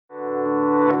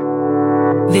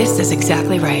This is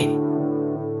exactly right.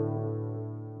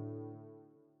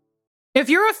 If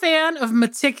you're a fan of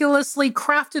meticulously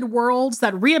crafted worlds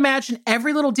that reimagine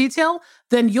every little detail,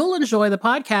 then you'll enjoy the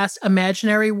podcast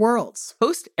Imaginary Worlds.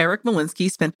 Host Eric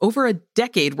Malinsky spent over a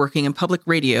decade working in public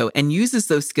radio and uses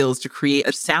those skills to create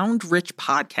a sound-rich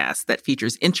podcast that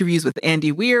features interviews with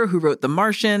Andy Weir, who wrote The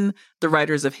Martian, the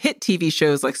writers of hit TV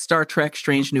shows like Star Trek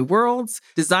Strange New Worlds,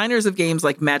 designers of games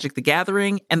like Magic the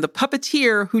Gathering, and the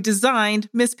puppeteer who designed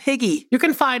Miss Piggy. You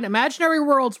can find Imaginary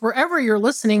Worlds wherever you're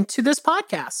listening to this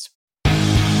podcast.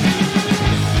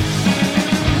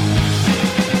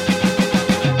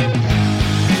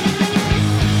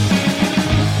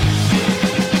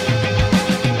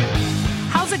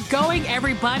 Going,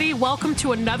 everybody. Welcome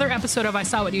to another episode of I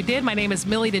Saw What You Did. My name is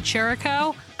Millie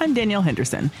DeCherico. I'm Danielle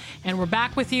Henderson. And we're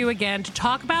back with you again to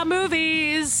talk about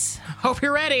movies. Hope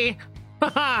you're ready.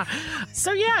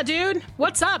 So yeah, dude,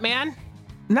 what's up, man?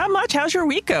 Not much. How's your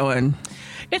week going?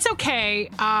 It's okay.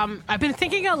 I've been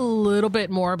thinking a little bit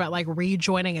more about like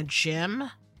rejoining a gym.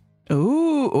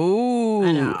 Ooh.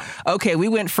 I know. Okay, we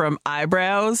went from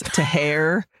eyebrows to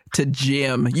hair to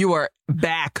gym. You are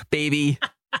back, baby.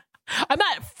 I'm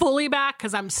not fully back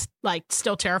because I'm like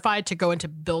still terrified to go into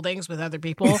buildings with other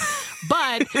people.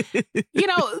 But, you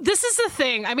know, this is the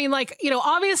thing. I mean, like, you know,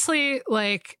 obviously,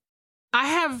 like, I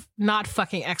have not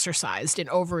fucking exercised in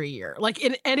over a year, like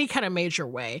in any kind of major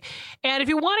way. And if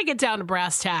you want to get down to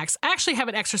brass tacks, I actually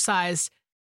haven't exercised.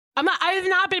 I've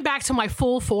not been back to my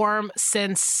full form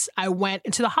since I went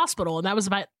into the hospital. And that was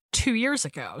about 2 years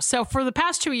ago. So for the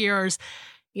past 2 years,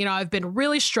 you know, I've been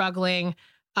really struggling.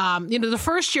 You know, the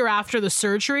first year after the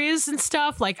surgeries and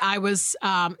stuff, like I was,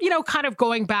 you know, kind of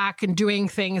going back and doing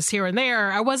things here and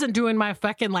there. I wasn't doing my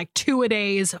fucking like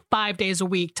 2-a-days, 5 days a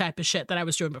week type of shit that I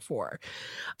was doing before.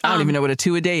 I don't even know what a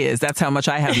 2-a-day is. That's how much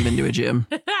I haven't been to a gym.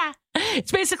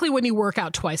 It's basically when you work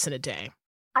out twice in a day.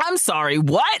 I'm sorry.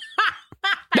 What?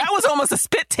 That was almost a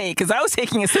spit take because I was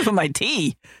taking a sip of my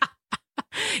tea.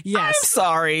 Yes. I'm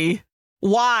sorry.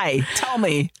 Why? Tell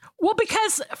me. Well,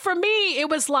 because for me, it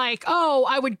was like, oh,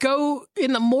 I would go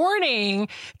in the morning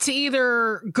to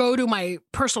either go to my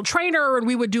personal trainer and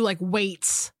we would do like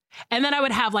weights. And then I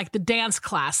would have like the dance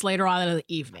class later on in the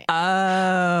evening.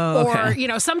 Oh, okay. Or, you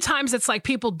know, sometimes it's like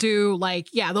people do like,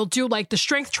 yeah, they'll do like the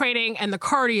strength training and the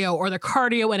cardio or the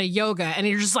cardio and a yoga. And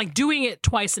you're just like doing it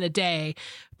twice in a day.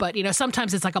 But, you know,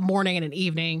 sometimes it's like a morning and an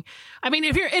evening. I mean,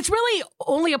 it's really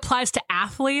only applies to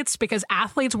athletes because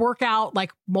athletes work out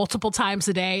like multiple times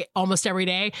a day, almost every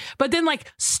day. But then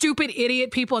like stupid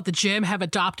idiot people at the gym have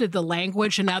adopted the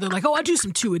language and now they're like, oh, I do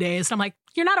some 2-a-days. And I'm like,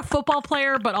 you're not a football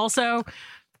player, but also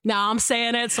now I'm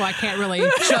saying it, so I can't really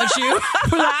judge you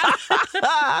for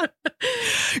that.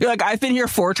 You're like, I've been here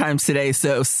 4 times today,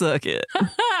 so suck it.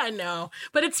 No,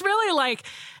 but it's really like,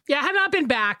 yeah, I have not been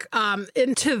back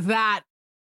into that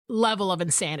level of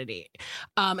insanity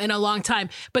in a long time.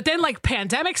 But then like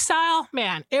pandemic style,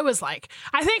 man, it was like,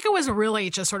 I think it was really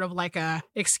just sort of like a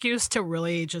excuse to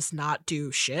really just not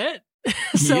do shit.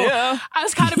 So yeah. I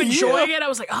was kind of enjoying it. I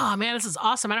was like, oh man, this is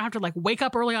awesome. I don't have to like wake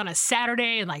up early on a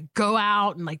Saturday and like go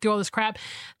out and like do all this crap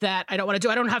that I don't want to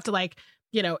do. I don't have to like,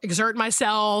 you know, exert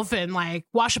myself and like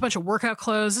wash a bunch of workout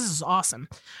clothes. This is awesome.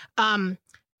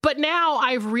 But now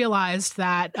I've realized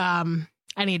that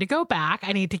I need to go back.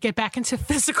 I need to get back into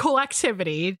physical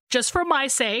activity just for my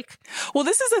sake. Well,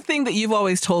 this is a thing that you've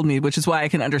always told me, which is why I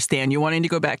can understand you wanting to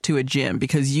go back to a gym,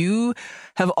 because you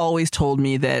have always told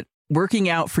me that working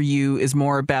out for you is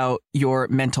more about your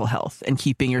mental health and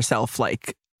keeping yourself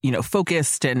like, you know,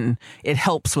 focused, and it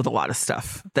helps with a lot of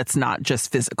stuff that's not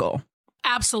just physical.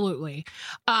 Absolutely.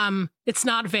 It's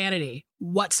not vanity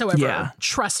whatsoever. Yeah.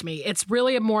 Trust me. It's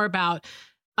really more about,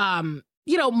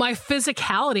 you know, my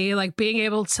physicality, like being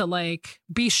able to like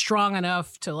be strong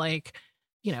enough to like,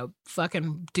 you know,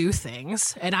 fucking do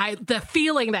things. And the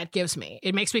feeling that gives me,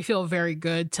 it makes me feel very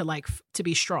good to like, to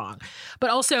be strong. But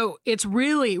also it's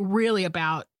really, really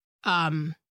about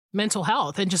mental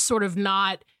health and just sort of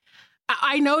not,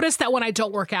 I notice that when I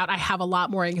don't work out, I have a lot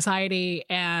more anxiety,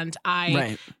 and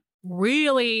I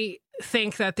really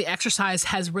think that the exercise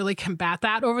has really combat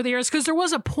that over the years. Because there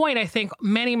was a point, I think,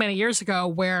 many, many years ago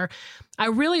where I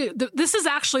really, this is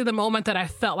actually the moment that I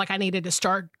felt like I needed to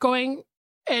start going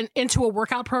and into a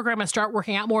workout program and start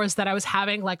working out more, is that I was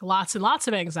having like lots and lots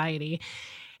of anxiety.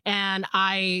 And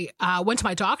I went to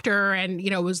my doctor, and,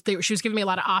 you know, she was giving me a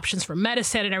lot of options for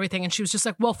medicine and everything. And she was just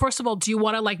like, well, first of all, do you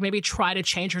want to like maybe try to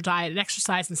change your diet and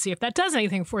exercise and see if that does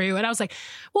anything for you? And I was like,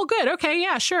 well, good. Okay.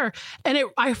 Yeah, sure. And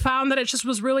I found that it just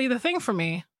was really the thing for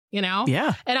me, you know?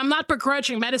 Yeah. And I'm not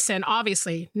begrudging medicine,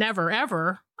 obviously, never,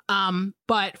 ever.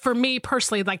 But for me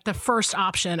personally, like the first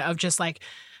option of just like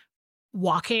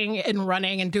walking and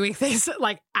running and doing things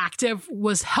like active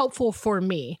was helpful for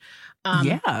me.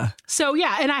 So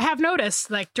yeah, and I have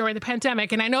noticed like during the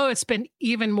pandemic, and I know it's been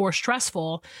even more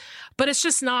stressful, but it's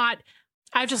just not,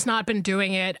 I've just not been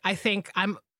doing it. I think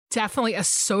I'm definitely a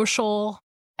social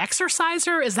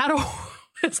exerciser. Is that a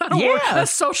word? A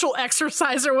social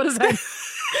exerciser? What is that?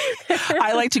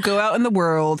 I like to go out in the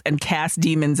world and cast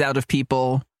demons out of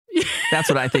people. That's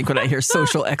what I think when I hear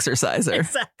social exerciser.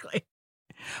 Exactly.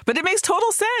 But it makes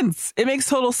total sense. It makes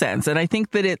total sense. And I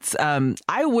think that it's,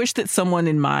 I wish that someone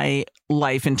in my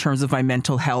life in terms of my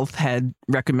mental health had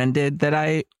recommended that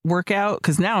I work out.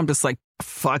 Because now I'm just like,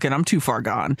 fuck it, I'm too far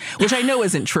gone, which I know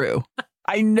isn't true.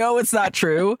 I know it's not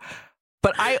true,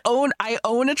 but I own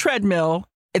a treadmill.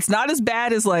 It's not as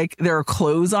bad as like there are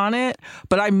clothes on it,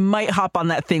 but I might hop on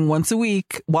that thing once a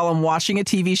week while I'm watching a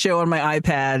TV show on my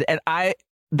iPad. And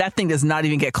that thing does not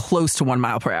even get close to 1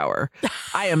 mile per hour.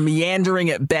 I am meandering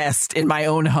at best in my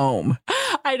own home.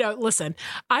 I know. Listen,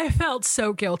 I felt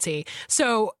so guilty.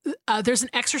 So there's an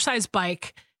exercise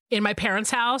bike in my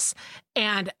parents' house,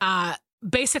 and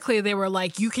basically they were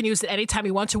like, you can use it anytime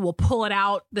you want to. We'll pull it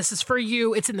out. This is for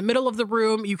you. It's in the middle of the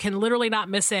room. You can literally not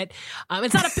miss it.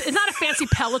 It's not a fancy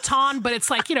Peloton, but it's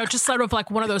like, just sort of like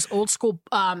one of those old school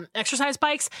exercise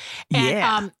bikes.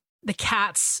 And the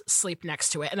cats sleep next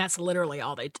to it, and that's literally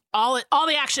all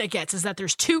the action it gets is that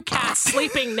there's 2 cats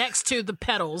sleeping next to the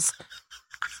pedals.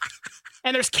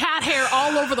 And there's cat hair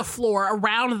all over the floor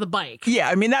around the bike. Yeah,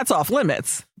 I mean, that's off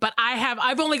limits. But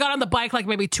I've only got on the bike like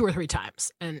maybe 2 or 3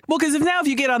 times. And well, because if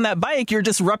you get on that bike, you're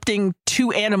disrupting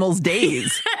 2 animals'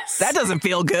 days. Yes. That doesn't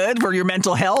feel good for your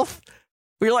mental health.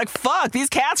 You're like, fuck, these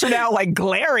cats are now like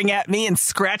glaring at me and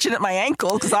scratching at my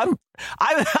ankle because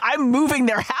I'm moving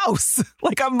their house.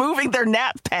 Like I'm moving their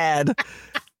nap pad.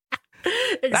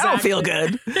 Exactly. That don't feel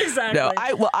good. Exactly. No,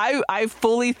 I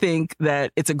fully think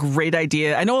that it's a great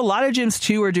idea. I know a lot of gyms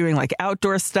too are doing like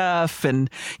outdoor stuff and,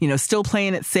 still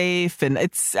playing it safe. And I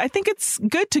think it's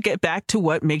good to get back to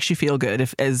what makes you feel good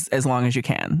as long as you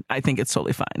can. I think it's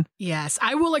totally fine. Yes,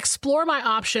 I will explore my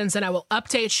options and I will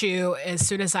update you as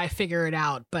soon as I figure it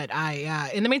out. But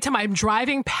in the meantime, I'm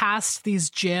driving past these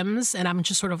gyms and I'm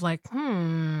just sort of like,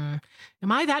 am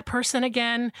I that person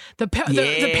again? The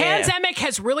pandemic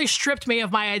has really stripped me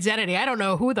of my identity. I don't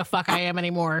know who the fuck I am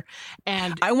anymore.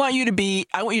 And I want you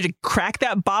to crack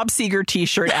that Bob Seger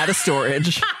t-shirt out of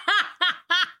storage.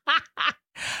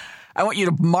 I want you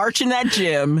to march in that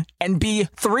gym and be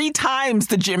 3 times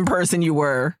the gym person you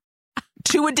were.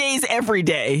 2-a-days every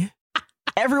day.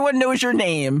 Everyone knows your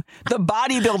name. The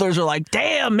bodybuilders are like,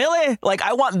 damn, Millie. Like,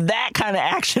 I want that kind of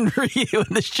action for you in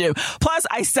this gym. Plus,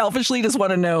 I selfishly just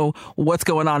want to know what's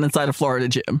going on inside a Florida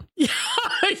gym. Yeah.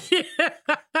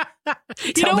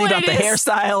 Tell me about the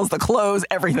hairstyles, the clothes,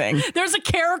 everything. There's a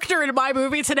character in my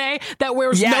movie today that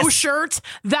wears no shirt.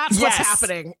 That's what's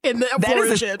happening in the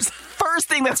Florida gyms. First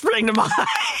thing that's springing to mind. And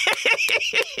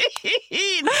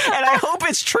I hope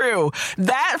it's true.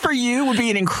 That for you would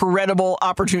be an incredible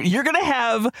opportunity. You're going to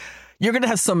have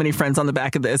so many friends on the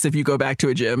back of this if you go back to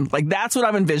a gym. Like, that's what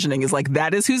I'm envisioning is like,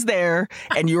 that is who's there.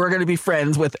 And you are going to be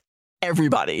friends with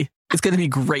everybody. It's going to be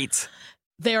great.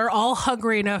 They're all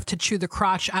hungry enough to chew the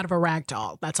crotch out of a rag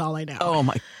doll. That's all I know. Oh,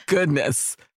 my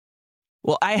goodness.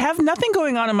 Well, I have nothing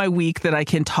going on in my week that I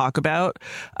can talk about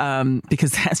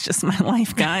because that's just my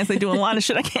life, guys. I do a lot of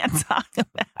shit I can't talk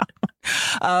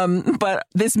about. But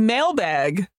this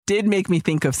mailbag did make me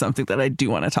think of something that I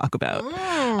do want to talk about.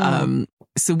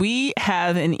 So we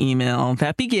have an email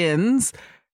that begins,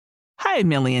 "Hi,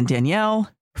 Millie and Danielle.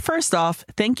 First off,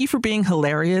 thank you for being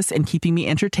hilarious and keeping me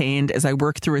entertained as I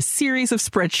work through a series of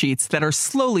spreadsheets that are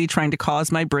slowly trying to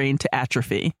cause my brain to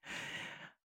atrophy.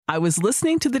 I was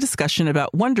listening to the discussion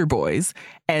about Wonder Boys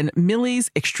and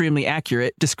Millie's extremely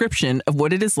accurate description of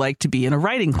what it is like to be in a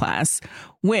writing class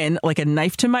when, like a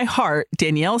knife to my heart,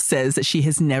 Danielle says that she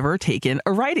has never taken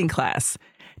a writing class.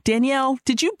 Danielle,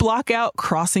 did you block out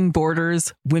Crossing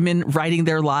Borders, Women Writing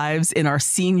Their Lives in our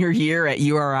senior year at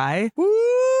URI?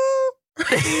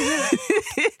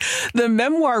 The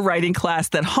memoir writing class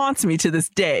that haunts me to this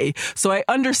day, so I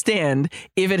understand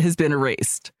if it has been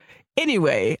erased.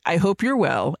 Anyway, I hope you're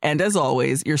well, and as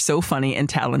always, you're so funny and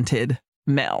talented,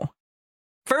 Mel."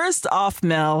 First off,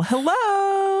 Mel, hello.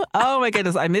 Oh my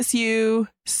goodness, I miss you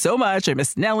so much. I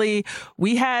miss Nellie.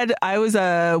 I was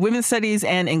a women's studies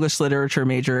and English literature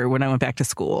major when I went back to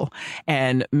school,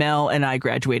 and Mel and I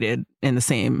graduated in the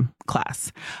same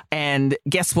class. And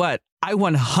guess what? I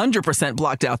 100%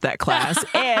 blocked out that class,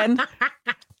 and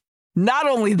Not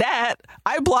only that,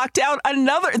 I blocked out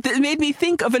that made me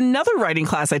think of another writing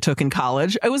class I took in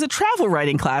college. It was a travel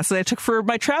writing class that I took for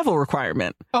my travel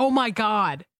requirement. Oh my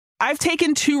God. I've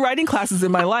taken 2 writing classes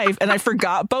in my life and I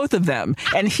forgot both of them.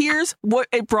 And here's what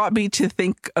it brought me to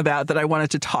think about that I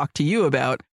wanted to talk to you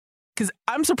about. Because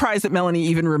I'm surprised that Melanie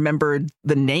even remembered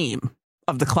the name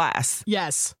of the class.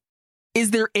 Yes.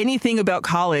 Is there anything about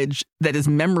college that is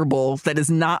memorable that is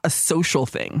not a social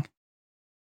thing?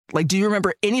 Like, do you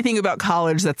remember anything about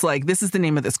college that's like, this is the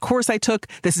name of this course I took,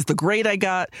 this is the grade I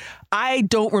got? I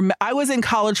don't remember. I was in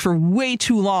college for way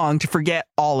too long to forget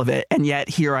all of it, and yet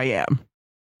here I am.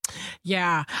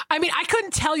 Yeah. I mean, I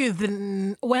couldn't tell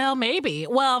you well, maybe.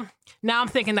 Well, now I'm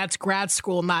thinking that's grad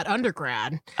school, not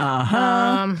undergrad.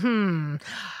 I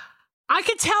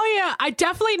could tell you, I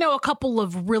definitely know a couple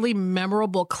of really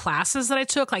memorable classes that I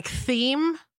took, like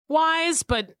theme-wise,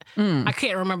 but I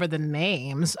can't remember the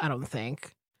names, I don't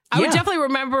think. I would definitely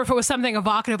remember if it was something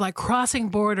evocative like crossing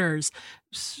borders,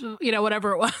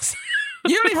 whatever it was.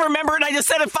 You don't even remember it. I just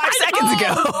said it 5 seconds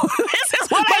ago. This is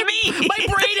what I mean. My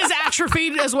brain is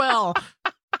atrophied as well.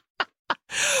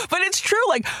 But it's true.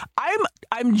 Like,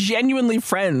 I'm genuinely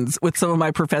friends with some of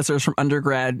my professors from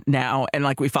undergrad now. And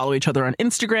like, we follow each other on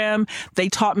Instagram. They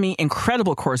taught me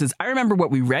incredible courses. I remember what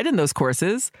we read in those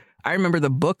courses. I remember the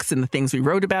books and the things we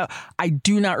wrote about. I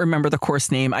do not remember the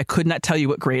course name. I could not tell you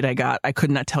what grade I got. I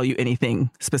could not tell you anything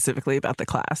specifically about the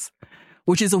class,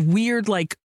 which is a weird,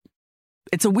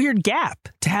 it's a weird gap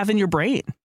to have in your brain.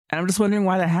 And I'm just wondering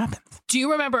why that happens. Do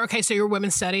you remember, okay, so you're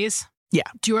women's studies? Yeah.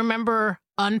 Do you remember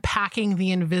unpacking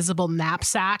the invisible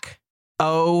knapsack?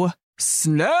 Oh,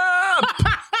 snap!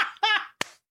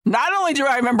 Not only do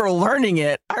I remember learning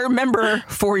it, I remember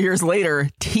 4 years later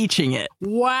teaching it.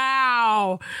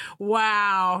 Wow.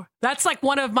 That's like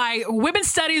one of my Women's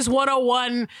Studies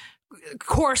 101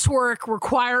 coursework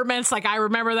requirements. Like, I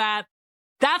remember that.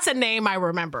 That's a name I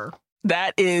remember.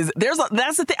 That's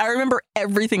the thing. I remember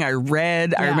everything I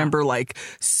read. Yeah. I remember like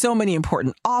so many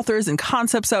important authors and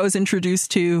concepts I was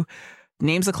introduced to.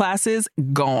 Names of classes,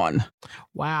 gone.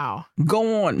 Wow.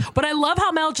 Gone. But I love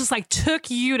how Mel just like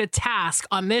took you to task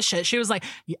on this shit. She was like,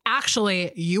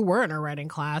 you were in a writing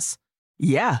class.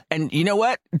 Yeah. And you know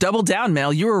what? Double down,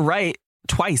 Mel. You were right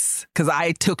twice, because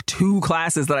I took 2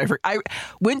 classes that I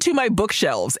went to my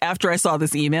bookshelves after I saw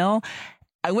this email.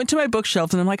 I went to my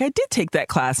bookshelves and I'm like, I did take that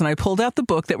class. And I pulled out the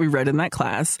book that we read in that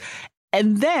class.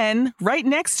 And then right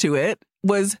next to it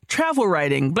was travel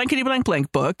writing, blankety blank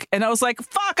blank book. And I was like,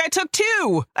 fuck, I took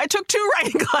 2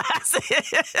 writing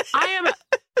classes. I am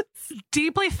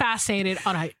deeply fascinated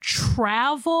on a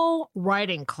travel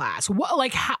writing class.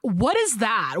 What is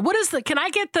that? Can I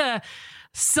get the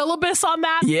syllabus on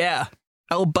that? Yeah.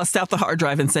 I will bust out the hard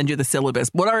drive and send you the syllabus.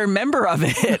 What I remember of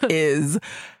it is,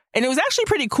 and it was actually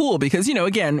pretty cool because,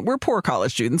 again, we're poor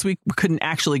college students. We couldn't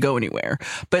actually go anywhere.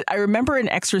 But I remember an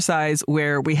exercise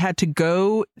where we had to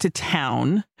go to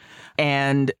town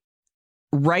and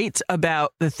write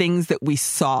about the things that we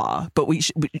saw. But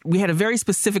we had a very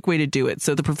specific way to do it.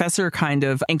 So the professor kind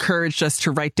of encouraged us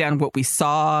to write down what we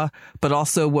saw, but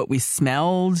also what we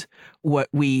smelled, what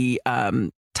we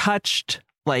touched,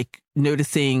 like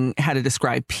noticing how to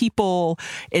describe people.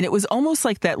 And it was almost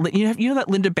like that. That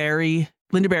Linda Barry.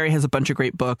 Linda Barry has a bunch of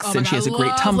great books, and she has a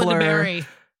great Tumblr. Linda Barry.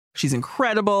 She's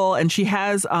incredible. And she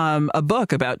has a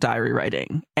book about diary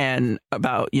writing and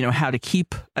about, how to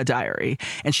keep a diary.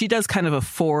 And she does kind of a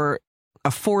four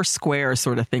square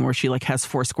sort of thing where she like has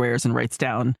 4 squares and writes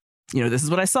down, this is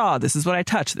what I saw. This is what I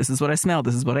touched. This is what I smelled.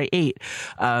 This is what I ate.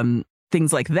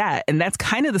 Things like that. And that's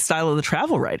kind of the style of the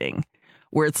travel writing,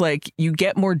 where it's like you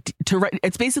get more to write.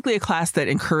 It's basically a class that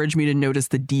encouraged me to notice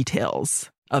the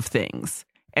details of things.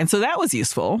 And so that was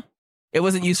useful. It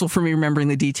wasn't useful for me remembering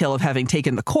the detail of having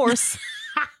taken the course.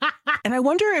 And I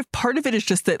wonder if part of it is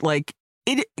just that, like,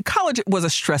 college was a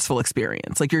stressful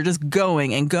experience. Like, you're just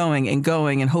going and going and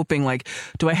going and hoping, like,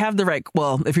 do I have the right,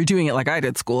 well, if you're doing it like I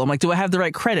did school, I'm like, do I have the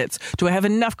right credits? Do I have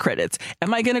enough credits?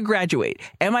 Am I going to graduate?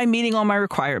 Am I meeting all my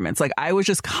requirements? Like, I was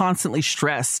just constantly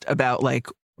stressed about, like,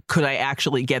 could I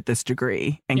actually get this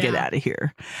degree and get out of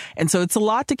here? And so it's a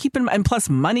lot to keep in mind. And plus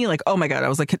money, like, oh my God, I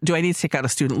was like, do I need to take out a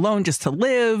student loan just to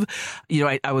live?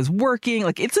 I was working.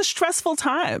 Like, it's a stressful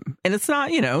time. And it's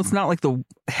not, it's not like the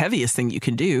heaviest thing you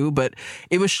can do, but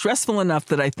it was stressful enough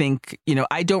that I think,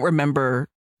 I don't remember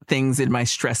things in my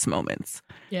stress moments.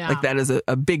 Yeah. Like, that is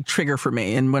a big trigger for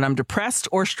me. And when I'm depressed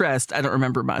or stressed, I don't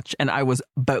remember much. And I was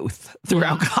both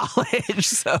throughout college.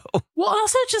 So, well,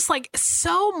 also just like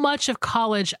so much of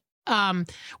college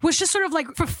was just sort of like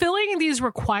fulfilling these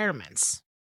requirements.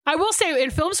 I will say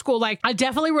in film school, like I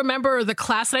definitely remember the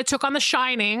class that I took on The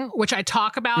Shining, which I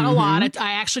talk about a lot.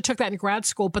 I actually took that in grad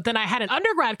school, but then I had an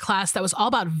undergrad class that was all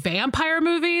about vampire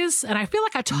movies. And I feel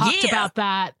like I talked about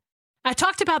that. I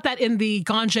talked about that in the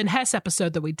Ganja and Hess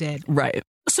episode that we did. Right.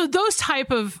 So those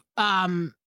type of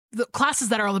the classes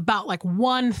that are all about like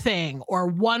one thing or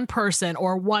one person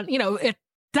or one,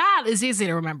 that is easy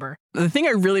to remember. The thing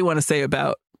I really want to say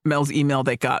about Mel's email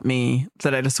that got me,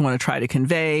 that I just want to try to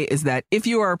convey, is that if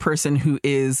you are a person who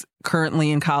is currently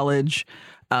in college,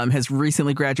 has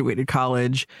recently graduated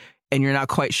college, and you're not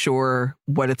quite sure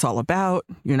what it's all about,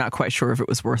 you're not quite sure if it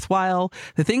was worthwhile,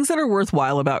 the things that are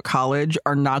worthwhile about college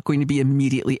are not going to be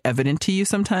immediately evident to you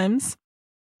sometimes.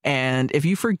 And if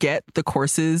you forget the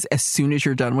courses as soon as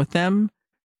you're done with them,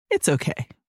 it's okay.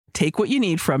 Take what you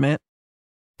need from it.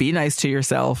 Be nice to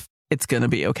yourself. It's going to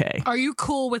be okay. Are you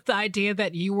cool with the idea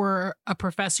that you were a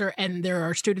professor and there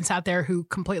are students out there who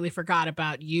completely forgot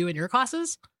about you and your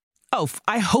classes? Oh,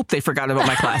 I hope they forgot about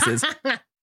my classes.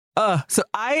 So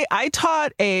I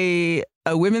taught a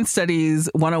women's studies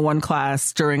 101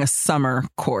 class during a summer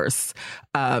course.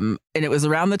 And it was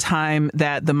around the time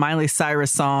that the Miley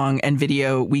Cyrus song and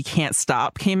video We Can't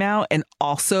Stop came out. And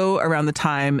also around the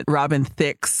time Robin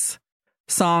Thicke's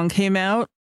song came out,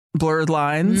 Blurred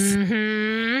Lines.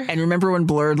 Mm-hmm. And remember when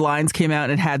Blurred Lines came out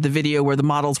and it had the video where the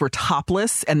models were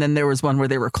topless and then there was one where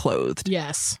they were clothed?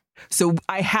 Yes. So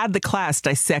I had the class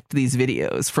dissect these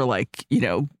videos for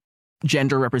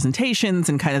gender representations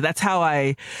and kind of that's how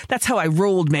I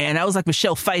rolled, man. I was like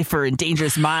Michelle Pfeiffer in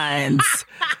Dangerous Minds.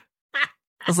 I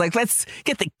was like, let's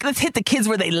hit the kids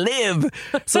where they live.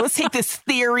 So let's take this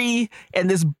theory and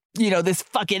this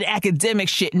fucking academic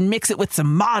shit and mix it with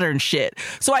some modern shit.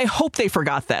 So I hope they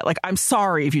forgot that. Like, I'm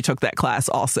sorry if you took that class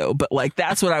also, but like,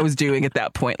 that's what I was doing at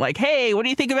that point. Like, hey, what do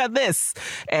you think about this?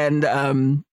 And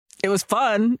it was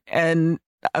fun. And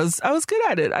I was good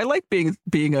at it. I like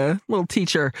being a little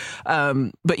teacher.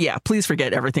 But yeah, please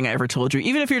forget everything I ever told you.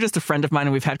 Even if you're just a friend of mine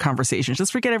and we've had conversations,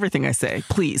 just forget everything I say,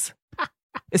 please.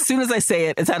 As soon as I say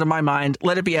it, it's out of my mind.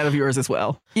 Let it be out of yours as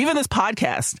well. Even this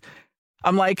podcast.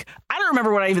 I'm like, I don't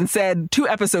remember what I even said 2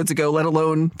 episodes ago, let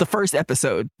alone the first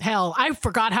episode. Hell, I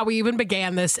forgot how we even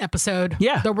began this episode.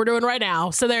 Yeah. That we're doing right now.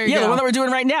 So there you go. Yeah, the one that we're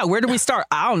doing right now. Where do we start?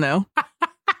 I don't know.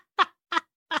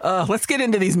 Let's get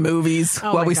into these movies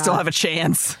while we still have a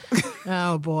chance.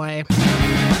 Oh, boy.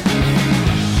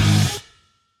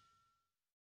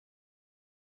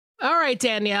 All right,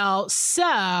 Danielle.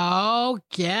 So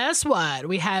guess what?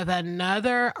 We have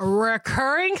another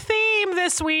recurring theme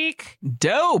this week.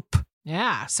 Dope.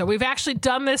 Yeah. So we've actually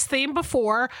done this theme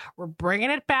before. We're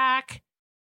bringing it back.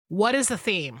 What is the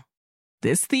theme?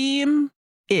 This theme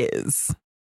is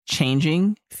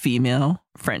changing female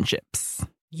friendships.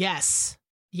 Yes.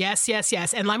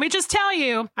 Yes. And let me just tell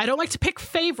you, I don't like to pick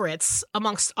favorites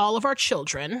amongst all of our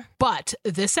children, but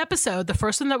this episode, the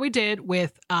first one that we did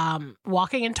with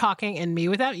Walking and Talking and Me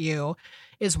Without You,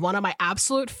 is one of my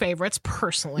absolute favorites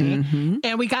personally. Mm-hmm.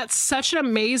 And we got such an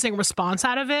amazing response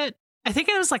out of it. I think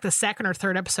it was like the second or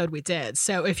third episode we did.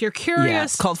 So if you're curious... Yeah,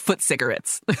 it's called Foot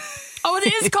Cigarettes. Oh,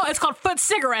 it's called Foot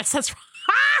Cigarettes.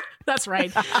 That's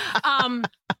right.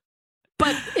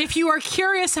 But if you are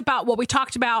curious about what we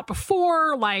talked about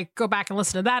before, like go back and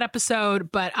listen to that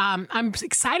episode. But I'm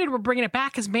excited we're bringing it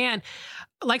back because, man,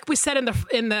 like we said in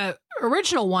the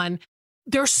original one,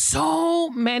 there's so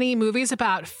many movies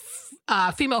about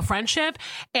female friendship.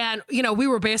 And, we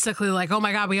were basically like, oh,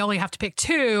 my God, we only have to pick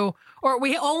 2 or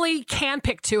we only can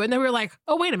pick 2. And then we were like,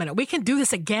 oh, wait a minute. We can do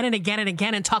this again and again and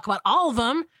again and talk about all of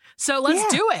them. So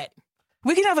let's do it.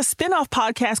 We can have a spin-off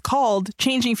podcast called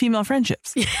Changing Female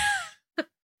Friendships.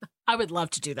 I would love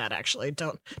to do that, actually.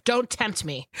 Don't tempt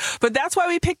me. But that's why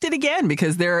we picked it again,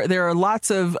 because there are lots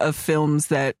of films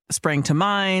that sprang to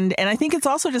mind. And I think it's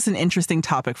also just an interesting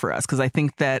topic for us, because I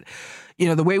think that,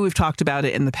 the way we've talked about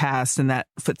it in the past in that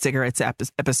Foot Cigarettes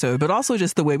episode, but also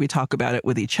just the way we talk about it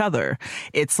with each other,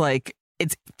 it's like,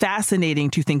 it's fascinating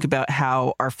to think about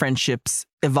how our friendships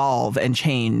evolve and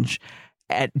change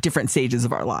at different stages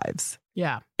of our lives.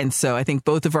 Yeah. And so I think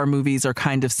both of our movies are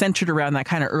kind of centered around that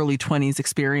kind of early 20s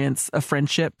experience of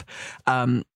friendship.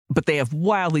 But they have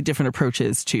wildly different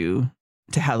approaches to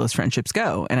how those friendships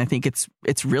go. And I think it's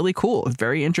really cool. It's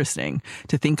very interesting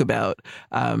to think about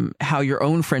how your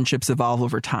own friendships evolve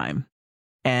over time.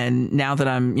 And now that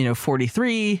I'm,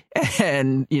 43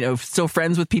 and, still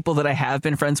friends with people that I have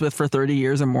been friends with for 30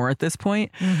 years or more at this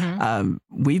point,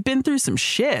 we've been through some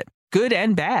shit. Good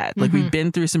and bad. Like we've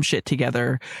been through some shit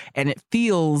together, and it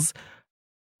feels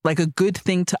like a good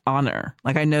thing to honor.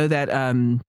 Like I know that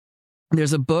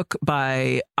There's a book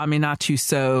by Aminatou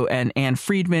Sow and Anne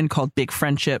Friedman called Big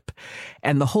Friendship.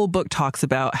 And the whole book talks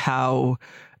about how,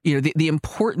 the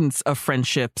importance of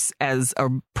friendships as a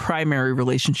primary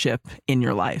relationship in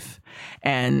your life.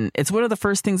 And it's one of the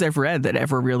first things I've read that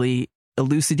ever really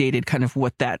elucidated kind of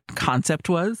what that concept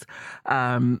was.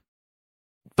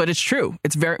 But it's true.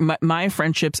 It's my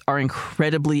friendships are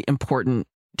incredibly important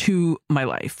to my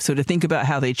life. So to think about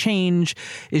how they change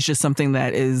is just something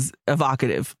that is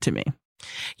evocative to me.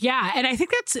 Yeah. And I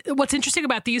think that's what's interesting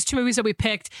about these two movies that we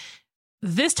picked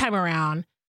this time around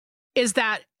is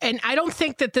that, and I don't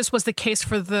think that this was the case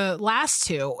for the last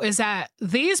two, is that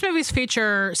these movies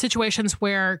feature situations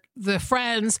where the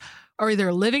friends are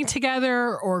either living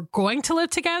together or going to live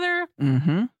together.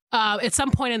 Mm-hmm. At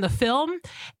some point in the film.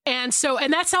 And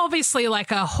that's obviously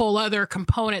like a whole other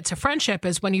component to friendship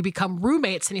is when you become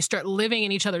roommates and you start living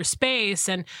in each other's space.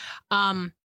 And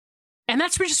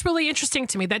that's just really interesting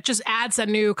to me. That just adds a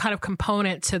new kind of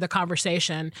component to the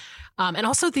conversation. And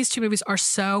also these two movies are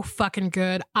so fucking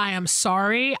good. I am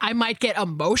sorry. I might get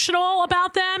emotional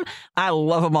about them. I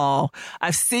love them all.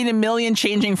 I've seen a million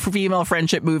changing female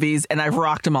friendship movies and I've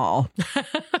rocked them all.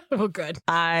 Oh, good.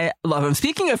 I love them.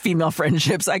 Speaking of female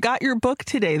friendships, I got your book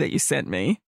today that you sent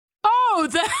me. Oh,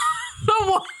 the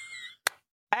one.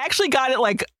 I actually got it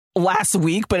like last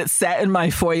week, but it sat in my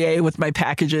foyer with my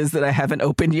packages that I haven't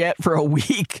opened yet for a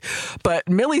week. But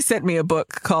Millie sent me a book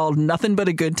called Nothing But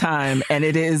a Good Time, and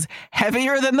it is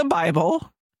heavier than the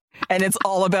Bible, and it's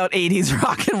all about 80s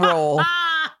rock and roll.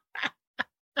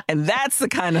 And that's the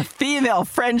kind of female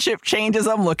friendship changes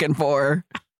I'm looking for.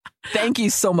 Thank you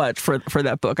so much for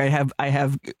that book. I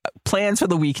have plans for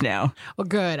the week now. Well,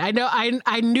 good. I know.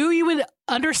 I knew you would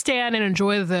understand and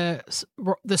enjoy the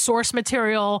source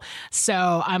material.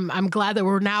 So I'm glad that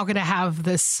we're now going to have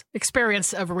this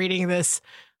experience of reading this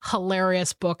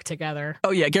hilarious book together. Oh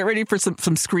yeah, get ready for some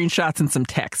screenshots and some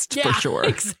text for sure.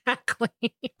 Exactly.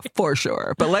 For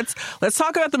sure. But let's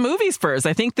talk about the movies first.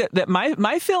 I think that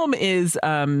my film is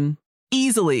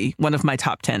easily one of my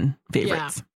top 10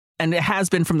 favorites. Yeah. And it has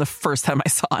been from the first time I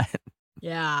saw it.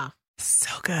 Yeah.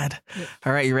 So good.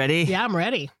 All right, you ready? Yeah, I'm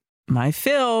ready. My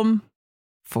film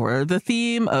for the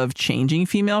theme of changing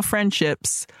female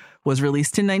friendships was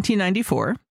released in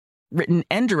 1994, written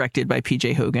and directed by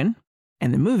P.J. Hogan.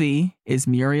 And the movie is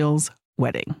Muriel's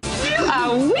Wedding. You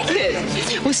are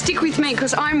wicked. Well, stick with me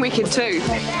because I'm wicked too.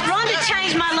 Rhonda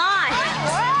changed my life.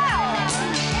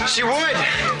 She would.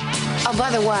 Oh, by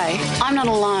the way, I'm not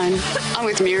alone. I'm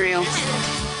with Muriel.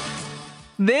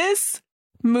 This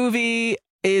movie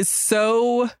is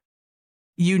so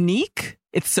unique.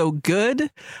 It's so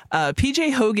good. P.J.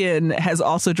 Hogan has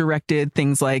also directed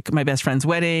things like My Best Friend's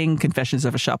Wedding, Confessions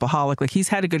of a Shopaholic. Like, he's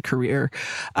had a good career.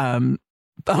 I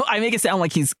make it sound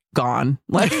like he's gone.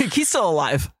 Like, he's still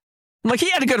alive. Like,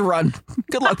 he had a good run.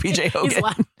 Good luck, P.J. Hogan.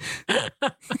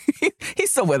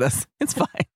 He's still with us. It's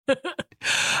fine.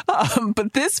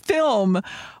 But this film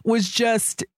was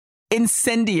just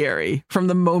incendiary from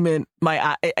the moment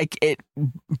it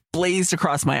blazed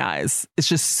across my eyes. It's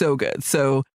just so good.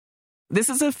 So this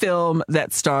is a film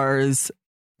that stars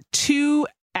two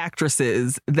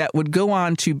actresses that would go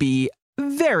on to be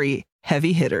very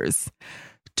heavy hitters.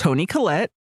 Toni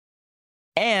Collette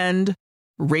and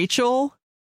Rachel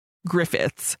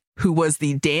Griffiths, who was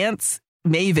the dance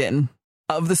maven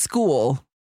of the school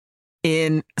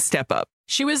in Step Up.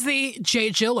 She was the J.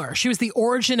 Jiller. She was the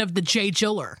origin of the J.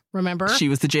 Jiller. Remember? She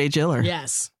was the J. Jiller.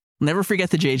 Yes. Never forget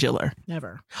the J. Jiller.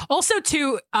 Never. Also,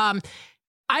 too,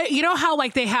 you know how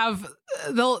like they have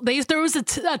there was a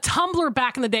Tumblr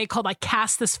back in the day called like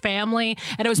Cast This Family,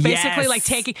 and it was basically like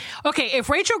taking if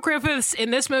Rachel Griffiths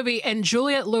in this movie and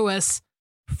Juliette Lewis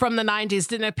from the 90s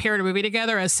didn't appear in a movie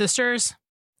together as sisters,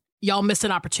 y'all missed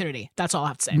an opportunity. That's all I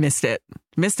have to say. Missed it.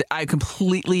 I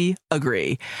completely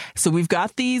agree. So we've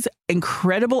got these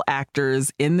incredible actors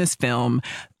in this film.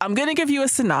 I'm going to give you a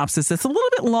synopsis that's a little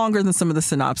bit longer than some of the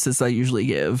synopses I usually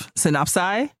give.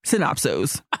 Synopsis?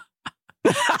 Synopsos.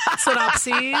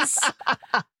 Synopses.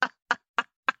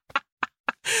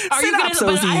 Are you going to?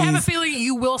 But I have a feeling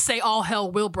you will say all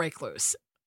hell will break loose.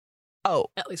 Oh,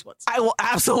 at least once. I will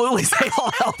absolutely say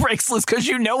all hell breaks loose because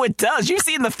you know it does. You've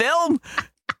seen the film.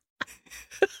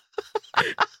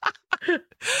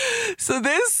 So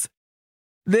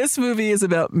this movie is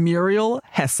about Muriel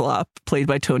Heslop, played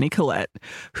by Toni Collette,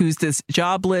 who's this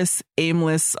jobless,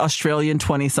 aimless Australian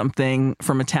 20-something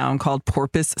from a town called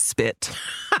Porpoise Spit.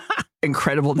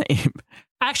 Incredible name.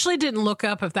 I actually didn't look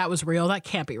up if that was real. That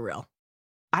can't be real.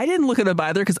 I didn't look it up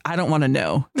either because I don't want to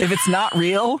know. If it's not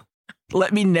real,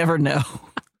 let me never know.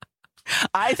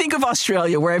 I think of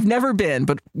Australia, where I've never been,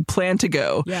 but plan to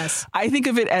go. Yes. I think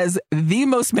of it as the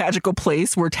most magical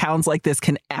place where towns like this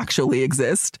can actually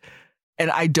exist. And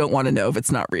I don't want to know if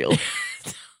it's not real.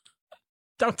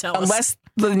 Don't tell us. Unless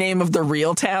the name of the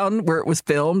real town where it was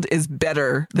filmed is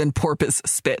better than Porpoise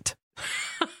Spit.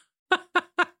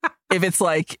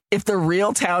 If the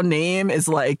real town name is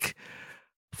like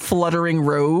Fluttering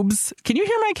Robes. Can you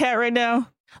hear my cat right now? A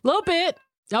little bit.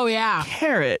 Oh, yeah.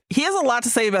 Carrot. He has a lot to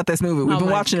say about this movie. We've been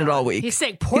watching it all week. He's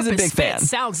saying Porpoise He's a big Spit fan.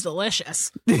 sounds delicious.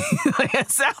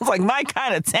 It sounds like my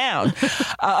kind of town.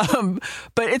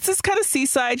 But it's this kind of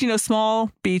seaside,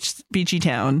 small beachy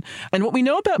town. And what we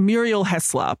know about Muriel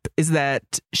Heslop is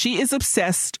that she is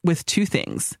obsessed with two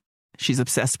things. She's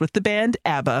obsessed with the band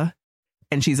ABBA,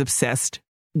 and she's obsessed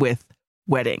with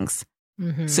weddings.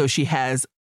 Mm-hmm. So she has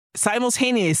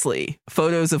simultaneously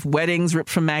photos of weddings ripped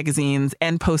from magazines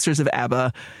and posters of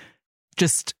ABBA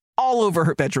just all over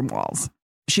her bedroom walls.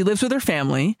 She lives with her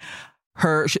family,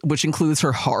 which includes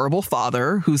her horrible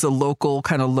father, who's a local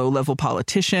kind of low-level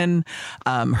politician,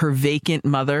 her vacant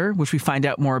mother, which we find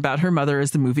out more about her mother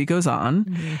as the movie goes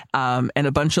on, and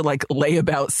a bunch of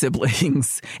layabout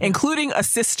siblings, including a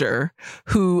sister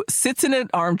who sits in an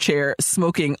armchair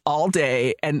smoking all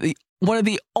day, and one of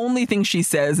the only things she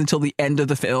says until the end of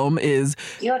the film is,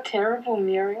 "You're terrible,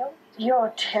 Muriel.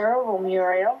 You're terrible,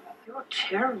 Muriel. You're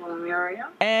terrible, Muriel."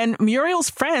 And Muriel's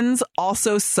friends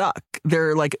also suck.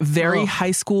 They're very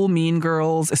high school mean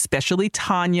girls, especially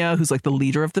Tanya, who's the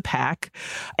leader of the pack.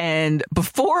 And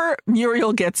before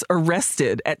Muriel gets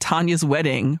arrested at Tanya's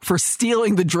wedding for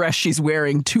stealing the dress she's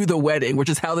wearing to the wedding, which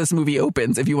is how this movie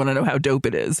opens, if you want to know how dope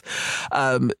it is,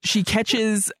 she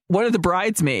catches one of the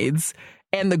bridesmaids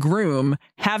and the groom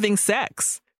having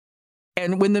sex.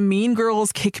 And when the mean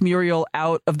girls kick Muriel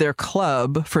out of their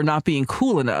club for not being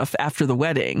cool enough after the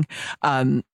wedding,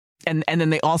 and then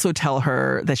they also tell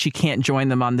her that she can't join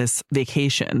them on this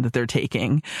vacation that they're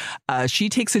taking, she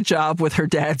takes a job with her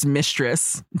dad's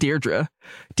mistress, Deirdre.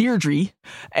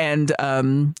 And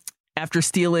after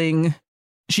stealing,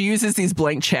 she uses these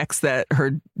blank checks that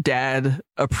her dad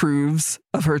approves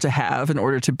of her to have in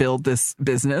order to build this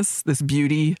business, this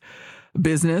beauty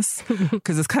business,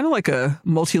 because it's kind of like a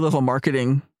multi-level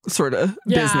marketing sort of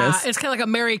business. It's kind of like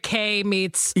a Mary Kay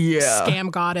meets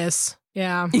Scam Goddess.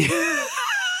 Yeah.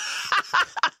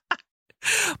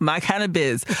 My kind of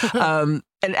biz. And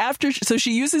so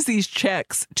she uses these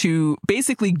checks to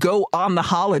basically go on the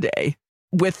holiday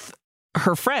with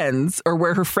her friends, or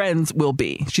where her friends will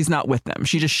be. She's not with them.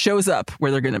 She just shows up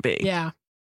where they're going to be. Yeah.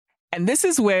 And this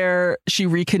is where she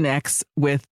reconnects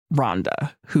with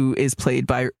Rhonda, who is played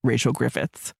by Rachel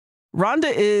Griffiths.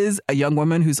 Rhonda is a young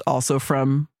woman who's also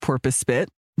from Porpoise Spit.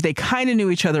 They kind of knew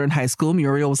each other in high school.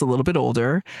 Muriel was a little bit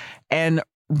older. And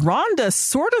Rhonda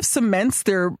sort of cements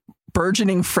their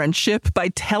burgeoning friendship by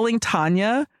telling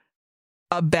Tanya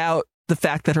about the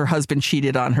fact that her husband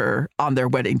cheated on her on their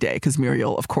wedding day, because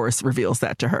Muriel, of course, reveals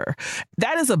that to her.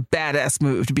 That is a badass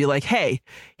move to be like, hey,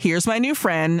 here's my new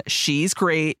friend. She's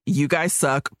great. You guys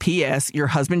suck. P.S. Your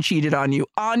husband cheated on you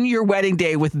on your wedding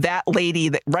day with that lady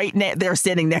that there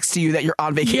standing next to you that you're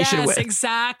on vacation with.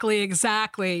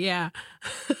 Exactly. Yeah.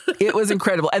 It was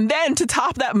incredible. And then to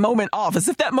top that moment off, as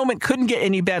if that moment couldn't get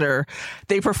any better,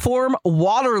 they perform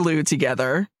Waterloo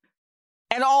together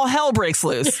and all hell breaks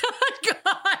loose.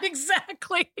 God,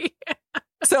 exactly.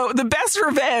 So the best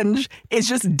revenge is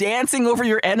just dancing over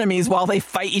your enemies while they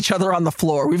fight each other on the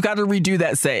floor. We've got to redo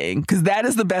that saying, because that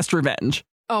is the best revenge.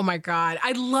 Oh my God.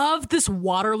 I love this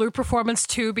Waterloo performance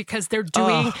too, because they're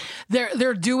doing,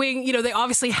 they're doing, they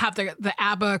obviously have the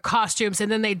ABBA costumes,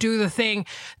 and then they do the thing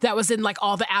that was in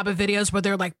all the ABBA videos where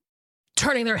they're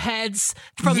turning their heads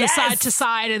from the side to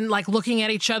side and looking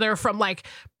at each other from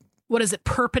what is it,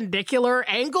 perpendicular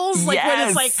angles? When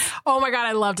it's oh my God,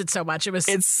 I loved it so much.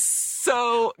 It's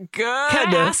so good.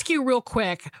 Can I ask you real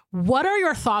quick, what are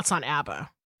your thoughts on ABBA?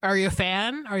 Are you a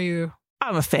fan?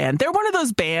 I'm a fan. They're one of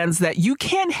those bands that you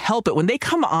can't help it. When they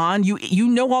come on, you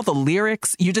know all the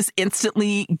lyrics. You just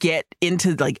instantly get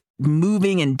into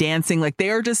moving and dancing. They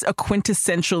are just a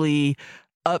quintessentially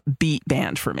upbeat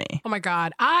band for me. Oh my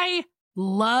God. I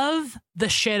love the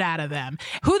shit out of them.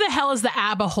 Who the hell is the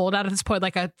ABBA holdout at this point?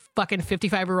 A fucking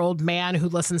 55-year-old man who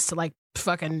listens to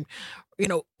fucking,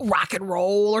 rock and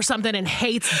roll or something and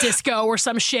hates disco or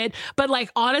some shit. But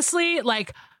honestly,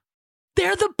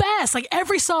 they're the best.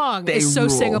 Every song is so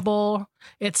singable.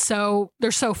 They're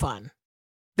so fun.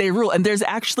 They rule. And there's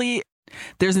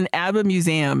an ABBA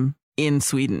museum in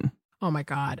Sweden. Oh my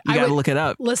God. You gotta look it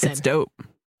up. Listen. It's dope.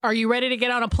 Are you ready to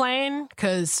get on a plane?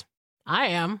 Because I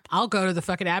am. I'll go to the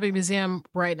fucking ABBA museum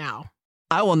right now.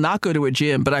 I will not go to a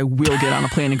gym, but I will get on a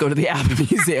plane and go to the ABBA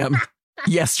Museum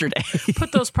yesterday.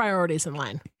 Put those priorities in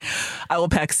line. I will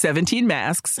pack 17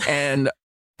 masks and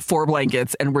 4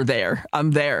 blankets, and we're there.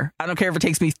 I'm there. I don't care if it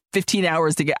takes me 15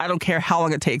 hours to get. I don't care how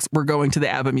long it takes. We're going to the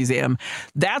ABBA Museum.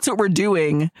 That's what we're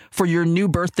doing for your new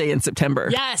birthday in September.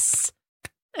 Yes,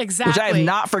 exactly. Which I have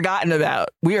not forgotten about.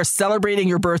 We are celebrating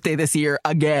your birthday this year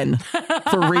again,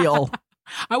 for real.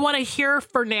 I want to hear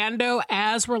Fernando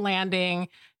as we're landing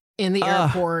in the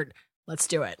airport. Let's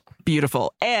do it.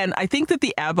 Beautiful. And I think that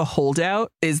the ABBA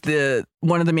holdout is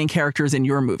one of the main characters in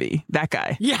your movie. That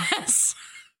guy. Yes.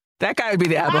 That guy would be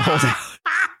the ABBA holdout.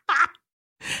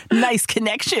 Nice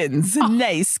connections.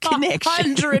 Nice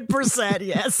connections. 100%.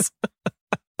 Yes.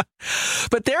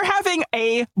 But they're having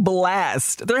a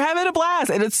blast. They're having a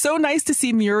blast. And it's so nice to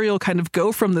see Muriel kind of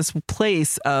go from this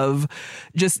place of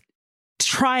just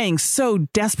trying so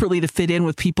desperately to fit in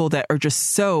with people that are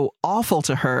just so awful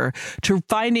to her, to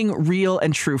finding real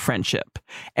and true friendship.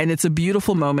 And it's a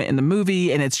beautiful moment in the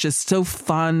movie, and it's just so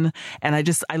fun. And I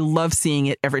love seeing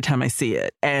it every time I see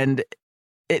it. And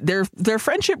their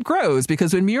friendship grows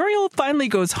because when Muriel finally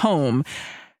goes home,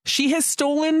 she has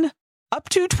stolen up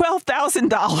to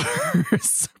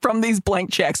 $12,000 from these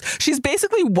blank checks. She's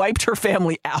basically wiped her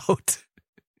family out.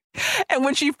 And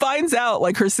when she finds out,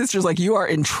 like, her sister's like, you are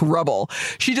in trouble,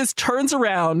 she just turns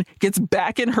around, gets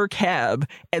back in her cab,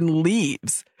 and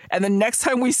leaves. And the next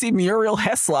time we see Muriel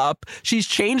Heslop, she's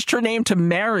changed her name to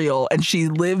Mariel, and she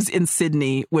lives in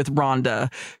Sydney with Rhonda.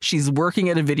 She's working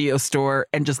at a video store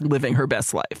and just living her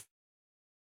best life.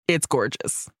 It's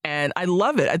gorgeous. And I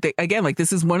love it. I think, again, like,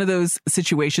 this is one of those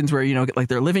situations where, like,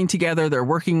 they're living together, they're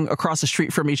working across the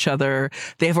street from each other.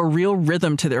 They have a real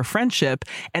rhythm to their friendship.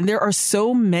 And there are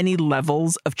so many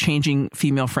levels of changing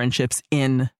female friendships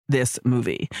in this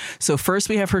movie. So first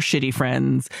we have her shitty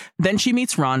friends, then she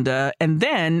meets Rhonda, and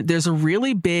then there's a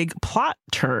really big plot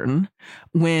turn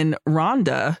when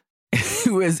Rhonda,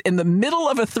 who is in the middle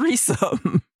of a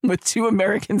threesome with 2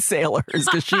 American sailors,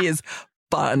 because she is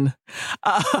fun.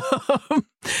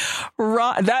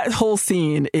 That whole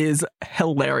scene is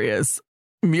hilarious.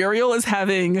 Muriel is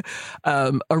having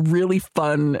a really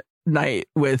fun night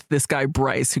with this guy,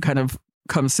 Bryce, who kind of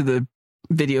comes to the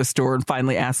video store and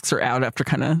finally asks her out after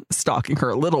kind of stalking her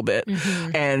a little bit.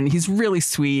 Mm-hmm. And he's really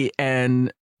sweet,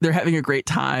 and they're having a great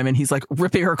time, and he's like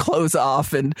ripping her clothes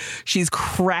off, and she's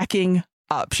cracking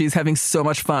up. She's having so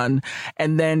much fun.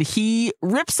 And then he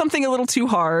rips something a little too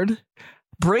hard,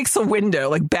 breaks a window,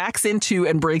 like backs into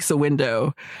and breaks a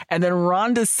window. And then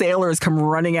Rhonda's sailors come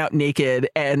running out naked.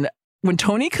 And when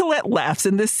Toni Collette laughs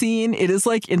in this scene, it is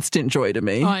like instant joy to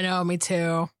me. Oh, I know. Me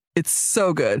too. It's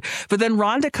so good. But then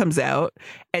Rhonda comes out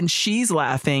and she's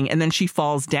laughing, and then she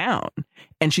falls down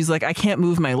and she's like, I can't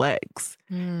move my legs.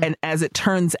 And as it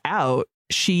turns out,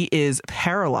 she is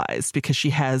paralyzed because she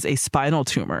has a spinal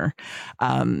tumor.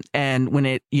 And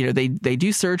when they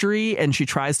do surgery and she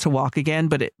tries to walk again,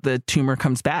 but the tumor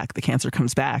comes back, the cancer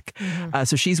comes back. Mm-hmm.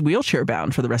 So she's wheelchair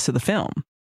bound for the rest of the film.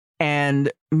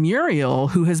 And Muriel,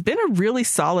 who has been a really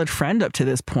solid friend up to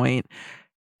this point,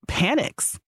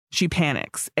 panics. She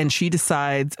panics, and she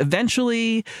decides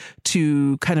eventually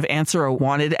to kind of answer a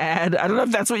wanted ad. I don't know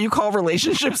if that's what you call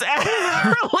relationships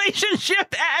ads.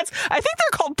 Relationship ads. I think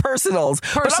they're called personals.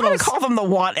 But I'm going to call them the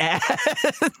want ad.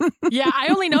 Yeah, I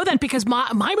only know that because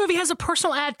my movie has a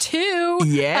personal ad too.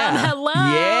 Yeah. Hello.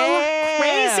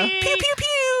 Yeah. Crazy. Pew, pew,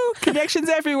 pew. Connections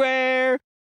everywhere.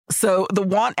 So the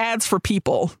want ads for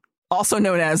people, also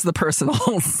known as the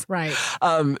personals. Right.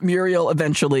 Muriel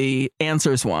eventually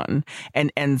answers one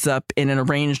and ends up in an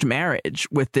arranged marriage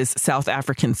with this South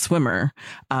African swimmer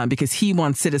because he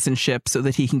wants citizenship so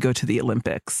that he can go to the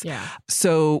Olympics. Yeah.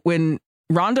 So when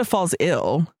Rhonda falls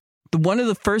ill, one of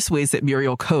the first ways that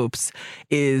Muriel copes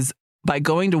is by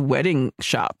going to wedding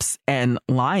shops and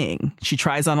lying. She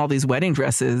tries on all these wedding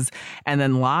dresses and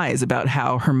then lies about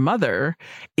how her mother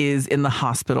is in the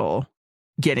hospital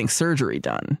getting surgery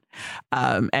done.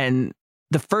 And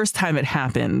the first time it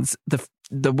happens,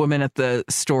 the woman at the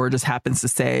store just happens to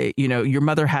say, your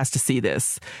mother has to see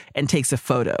this, and takes a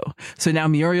photo. So now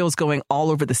Muriel's going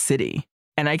all over the city.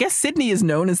 And I guess Sydney is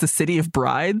known as the city of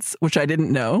brides, which I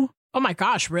didn't know. Oh my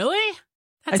gosh, really?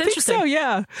 That's I think so,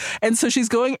 yeah. And so she's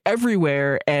going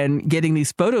everywhere and getting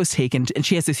these photos taken, and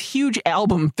she has this huge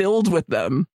album filled with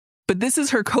them. But this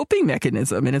is her coping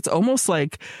mechanism, and it's almost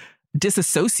like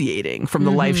disassociating from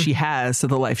the life she has to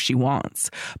the life she wants.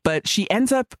 But she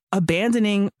ends up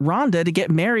abandoning Rhonda to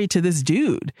get married to this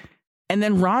dude. And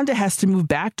then Rhonda has to move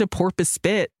back to Porpoise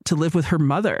Spit to live with her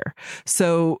mother.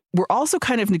 So we're also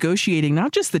kind of negotiating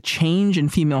not just the change in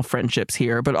female friendships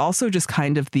here, but also just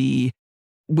kind of the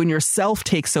when yourself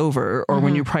takes over or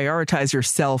when you prioritize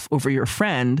yourself over your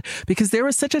friend, because there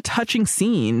was such a touching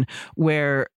scene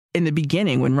where in the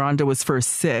beginning when Rhonda was first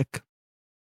sick,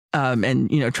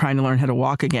 and, you know, trying to learn how to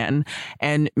walk again.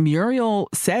 And Muriel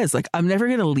says, like, I'm never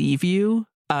going to leave you.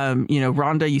 You know,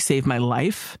 Rhonda, you saved my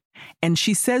life. And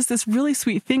she says this really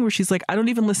sweet thing where she's like, I don't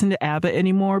even listen to ABBA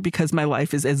anymore because my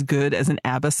life is as good as an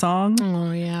ABBA song.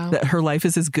 Oh, yeah. That her life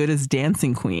is as good as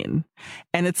Dancing Queen.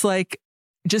 And it's like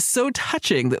just so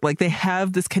touching that like they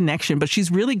have this connection, but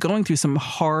she's really going through some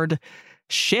hard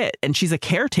shit. And she's a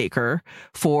caretaker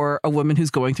for a woman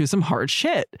who's going through some hard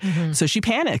shit. So she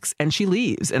panics and she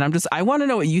leaves. And I want to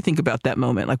know what you think about that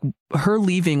moment. Like her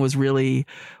leaving was really,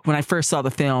 when I first saw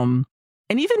the film,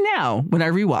 and even now when I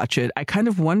rewatch it, I kind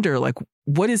of wonder, like,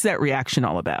 what is that reaction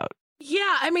all about?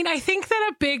 Yeah, I mean, I think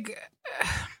that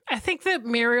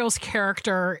Muriel's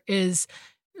character is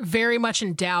very much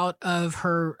in doubt of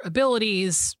her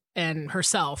abilities and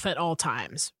herself at all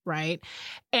times, right?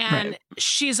 And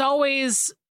she's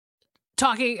always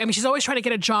talking, I mean, she's always trying to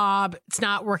get a job. It's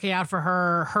not working out for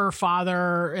her. Her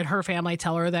father and her family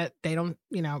tell her that they don't,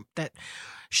 you know, that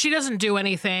she doesn't do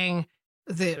anything.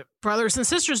 The brothers and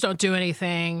sisters don't do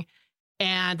anything,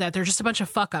 and that they're just a bunch of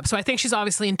fuck ups. So I think she's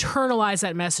obviously internalized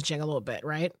that messaging a little bit,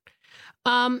 right?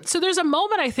 So there's a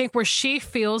moment, I think, where she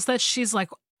feels that she's like,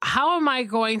 how am I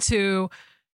going to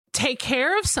take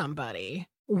care of somebody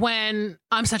when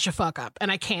I'm such a fuck up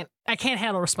and I can't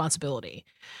handle responsibility?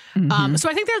 So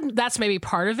I think that's maybe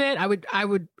part of it. I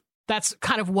would that's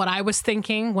kind of what I was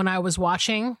thinking when I was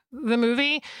watching the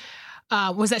movie,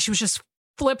 was that she was just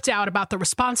flipped out about the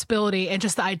responsibility and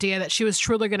just the idea that she was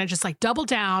truly going to just like double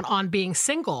down on being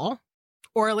single,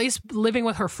 or at least living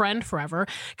with her friend forever.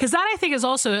 Because that, I think, is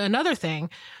also another thing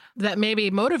that maybe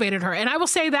motivated her. And I will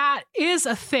say that is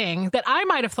a thing that I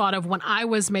might have thought of when I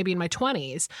was maybe in my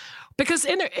 20s. Because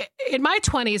in my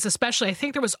 20s, especially, I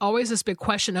think there was always this big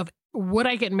question of, would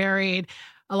I get married?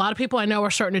 A lot of people I know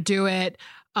are starting to do it.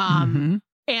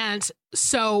 And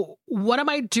so what am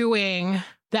I doing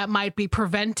that might be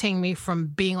preventing me from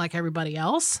being like everybody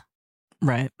else?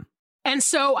 Right. And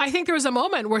so I think there was a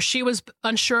moment where she was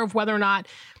unsure of whether or not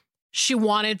she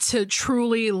wanted to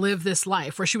truly live this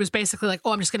life, where she was basically like,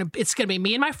 oh, it's going to be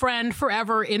me and my friend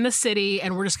forever in the city.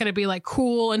 And we're just going to be like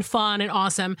cool and fun and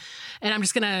awesome. And I'm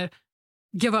just going to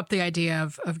give up the idea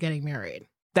of getting married.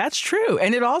 That's true.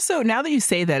 And it also, now that you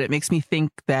say that, it makes me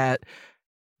think that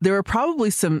there are probably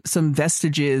some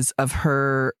vestiges of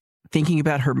her thinking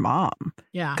about her mom.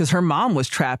 Yeah. Because her mom was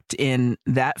trapped in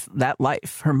that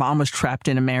life. Her mom was trapped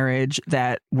in a marriage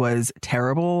that was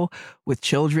terrible, with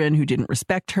children who didn't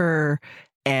respect her.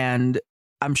 And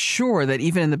I'm sure that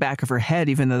even in the back of her head,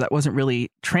 even though that wasn't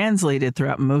really translated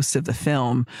throughout most of the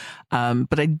film,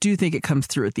 but I do think it comes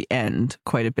through at the end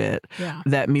quite a bit,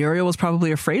 that Muriel was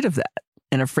probably afraid of that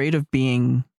and afraid of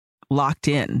being locked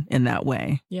in that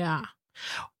way. Yeah.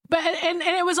 But and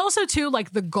it was also too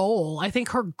like the goal. I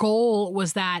think her goal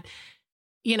was that,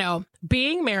 you know,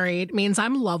 being married means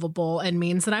I'm lovable and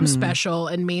means that I'm special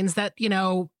and means that, you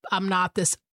know, I'm not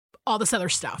all this other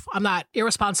stuff. I'm not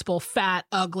irresponsible, fat,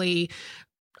 ugly,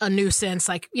 a nuisance,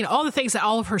 like, you know, all the things that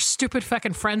all of her stupid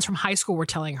fucking friends from high school were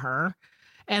telling her.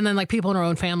 And then like people in her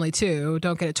own family too,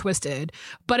 don't get it twisted.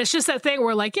 But it's just that thing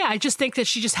where like, yeah, I just think that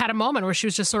she just had a moment where she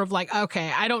was just sort of like,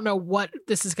 okay, I don't know what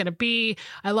this is going to be.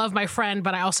 I love my friend,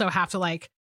 but I also have to like,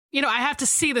 you know, I have to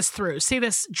see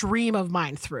this dream of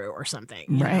mine through or something.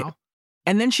 You know?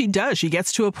 And then she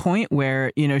gets to a point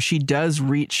where, you know, she does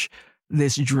reach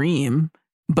this dream,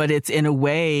 but it's in a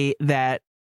way that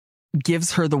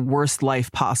gives her the worst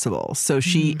life possible. So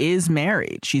she is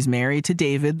married. She's married to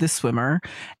David, the swimmer,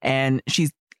 and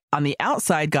she's on the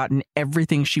outside gotten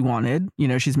everything she wanted. You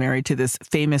know, she's married to this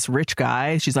famous rich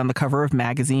guy. She's on the cover of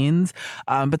magazines,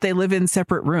 but they live in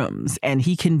separate rooms and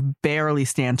he can barely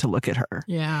stand to look at her.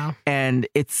 Yeah. And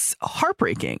it's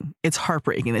heartbreaking. It's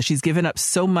heartbreaking that she's given up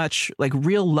so much like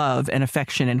real love and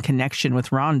affection and connection with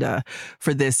Rhonda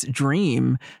for this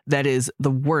dream that is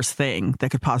the worst thing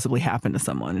that could possibly happen to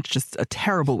someone. It's just a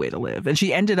terrible way to live. And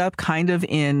she ended up kind of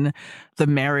in the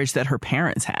marriage that her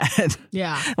parents had.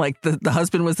 Yeah. Like the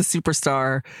husband was the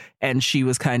superstar and she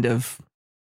was kind of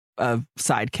a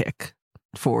sidekick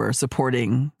for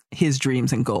supporting his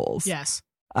dreams and goals. Yes.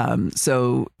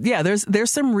 So yeah,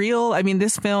 there's some real, I mean,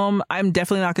 this film, I'm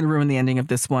definitely not going to ruin the ending of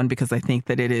this one because I think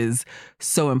that it is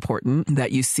so important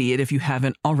that you see it if you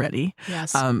haven't already.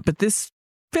 Yes. But this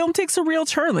film takes a real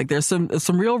turn. Like there's some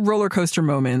real roller coaster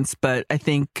moments, but I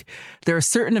think there are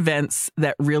certain events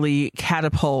that really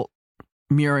catapult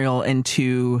Muriel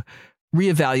into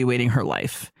reevaluating her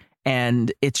life.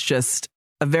 And it's just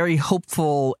a very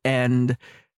hopeful and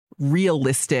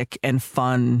realistic and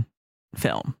fun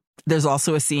film. There's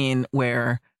also a scene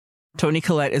where Toni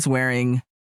Collette is wearing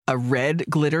a red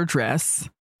glitter dress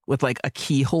with like a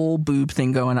keyhole boob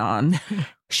thing going on.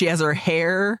 She has her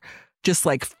hair just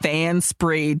like fan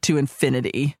sprayed to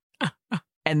infinity.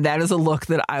 And that is a look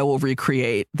that I will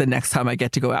recreate the next time I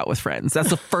get to go out with friends. That's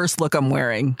the first look I'm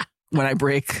wearing when I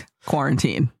break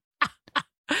quarantine.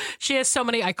 She has so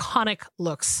many iconic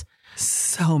looks.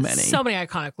 So many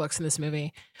iconic looks in this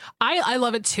movie. I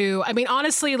love it too. I mean,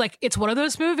 honestly, like it's one of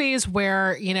those movies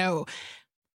where, you know,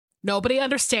 nobody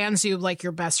understands you like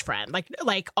your best friend.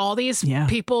 Like all these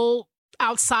people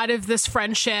outside of this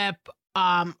friendship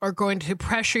are going to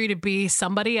pressure you to be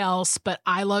somebody else, but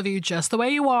I love you just the way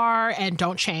you are and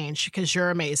don't change because you're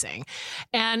amazing.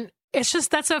 And it's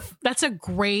just that's a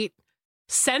great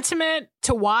sentiment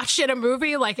to watch in a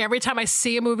movie. Like every time I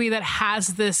see a movie that has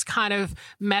this kind of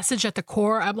message at the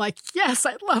core, I'm like, yes,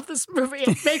 I love this movie.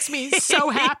 It makes me so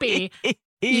happy.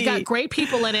 You got great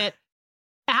people in it.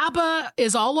 ABBA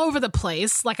is all over the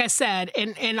place, like I said,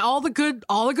 and all the good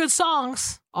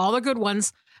songs, all the good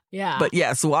ones. Yeah. But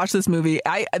yes, watch this movie.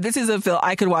 This is a film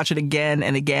I could watch it again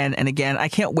and again and again. I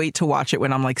can't wait to watch it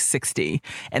when I'm like 60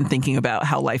 and thinking about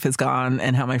how life has gone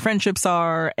and how my friendships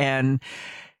are. And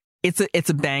it's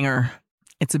a banger.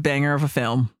 It's a banger of a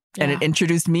film. Yeah. And it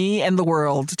introduced me and the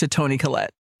world to Toni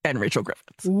Collette and Rachel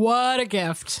Griffiths. What a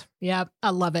gift. Yep. I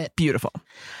love it. Beautiful.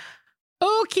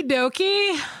 Okie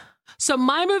dokie. So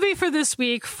my movie for this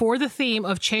week for the theme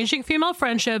of changing female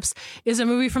friendships is a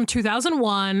movie from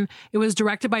 2001. It was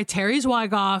directed by Terry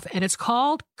Zwigoff and it's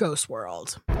called Ghost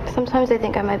World. Sometimes I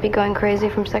think I might be going crazy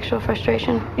from sexual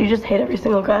frustration. You just hate every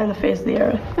single guy on the face of the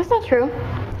earth. That's not true.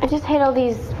 I just hate all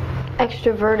these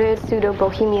extroverted,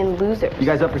 pseudo-bohemian losers. You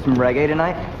guys up for some reggae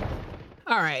tonight?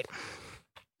 All right.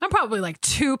 I'm probably like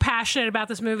too passionate about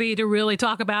this movie to really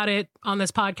talk about it on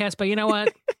this podcast, but you know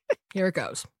what? Here it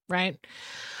goes, right?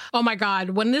 Oh my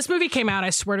God. When this movie came out, I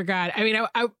swear to God, I mean,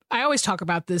 I always talk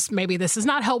about this. Maybe this is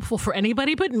not helpful for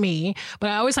anybody but me, but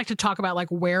I always like to talk about like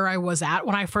where I was at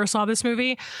when I first saw this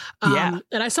movie. And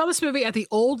I saw this movie at the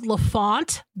old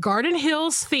L'Enfant Garden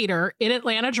Hills Theater in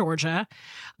Atlanta, Georgia.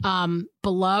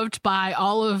 Beloved by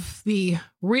all of the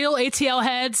real ATL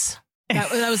heads. That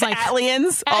was like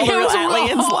aliens. All the real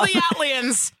aliens. All the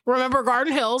aliens. Remember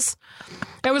Garden Hills?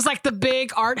 It was like the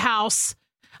big art house.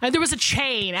 And there was a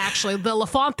chain, actually. The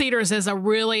L'Enfant Theaters is a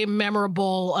really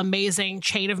memorable, amazing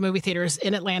chain of movie theaters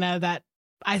in Atlanta that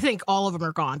I think all of them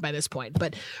are gone by this point.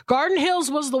 But Garden Hills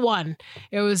was the one.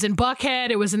 It was in Buckhead.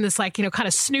 It was in this like, you know, kind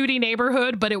of snooty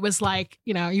neighborhood, but it was like,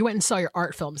 you know, you went and saw your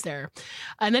art films there.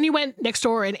 And then you went next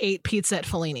door and ate pizza at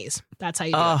Fellini's. That's how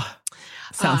you do it.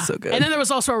 Sounds so good. And then there was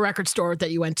also a record store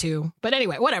that you went to. But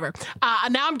anyway, whatever.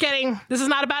 Now I'm getting, this is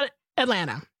not about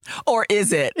Atlanta. Or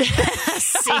is it?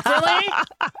 Secretly?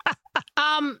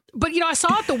 But, you know, I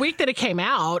saw it the week that it came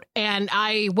out, and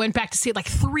I went back to see it like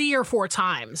 3 or 4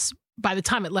 times by the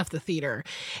time it left the theater.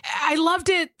 I loved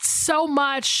it so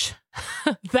much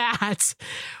that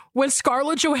when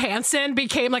Scarlett Johansson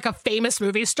became like a famous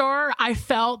movie star, I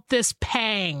felt this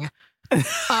pang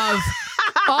of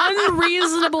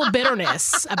unreasonable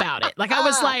bitterness about it. Like I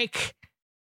was like,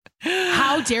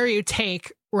 how dare you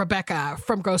take Rebecca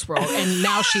from Ghost World and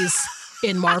now she's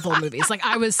in Marvel movies. Like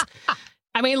I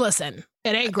mean, listen,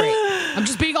 it ain't great. I'm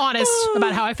just being honest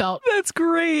about how I felt. That's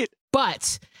great.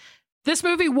 But this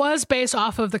movie was based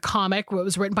off of the comic. It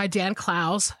was written by Dan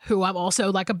Clowes, who I'm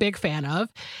also like a big fan of.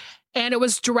 And it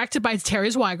was directed by Terry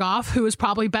Zwigoff, who is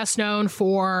probably best known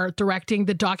for directing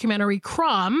the documentary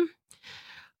Crumb,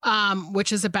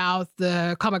 which is about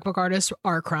the comic book artist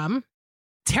R. Crumb.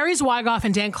 Terry Zwigoff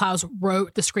and Dan Clowes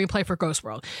wrote the screenplay for Ghost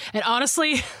World. And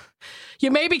honestly, you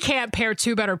maybe can't pair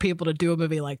 2 better people to do a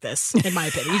movie like this, in my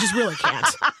opinion. You just really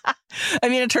can't. I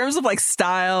mean, in terms of like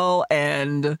style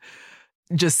and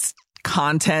just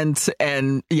content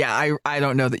and I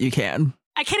don't know that you can.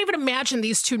 I can't even imagine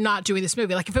these two not doing this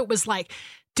movie. Like if it was like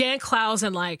Dan Clowes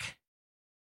and like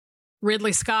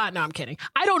Ridley Scott. No, I'm kidding.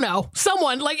 I don't know.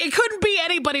 Someone like it couldn't be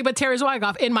anybody but Terry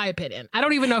Zwigoff, in my opinion. I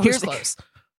don't even know who's close.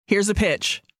 Here's a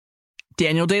pitch.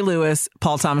 Daniel Day-Lewis,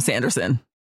 Paul Thomas Anderson,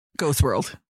 Ghost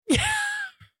World.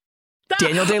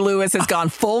 Daniel Day-Lewis has gone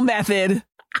full method.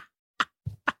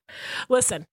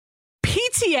 Listen,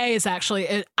 PTA is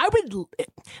actually,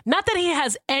 not that he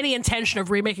has any intention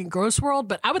of remaking Ghost World,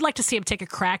 but I would like to see him take a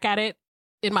crack at it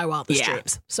in my wildest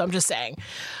dreams. So I'm just saying.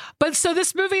 But so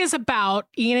this movie is about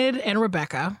Enid and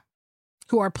Rebecca,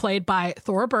 who are played by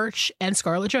Thora Birch and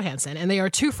Scarlett Johansson. And they are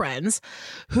 2 friends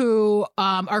who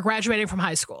are graduating from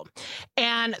high school.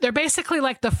 And they're basically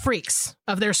like the freaks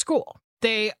of their school.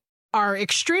 They are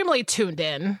extremely tuned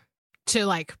in to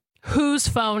like who's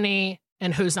phony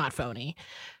and who's not phony.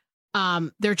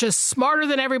 They're just smarter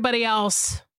than everybody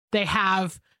else. They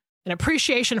have an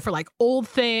appreciation for like old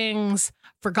things,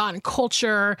 forgotten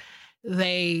culture.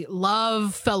 They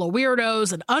love fellow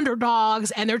weirdos and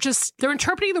underdogs, and they're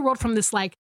interpreting the world from this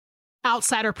like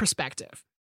outsider perspective.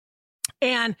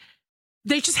 And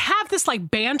they just have this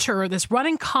like banter, this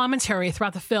running commentary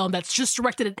throughout the film that's just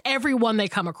directed at everyone they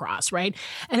come across, right?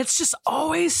 And it's just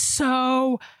always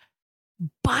so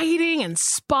biting and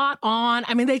spot on.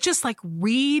 I mean, they just like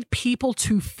read people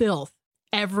to filth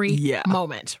every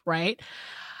moment, right?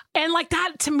 And like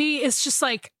that to me is just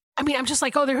like, I mean, I'm just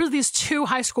like, oh, there's these two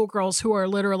high school girls who are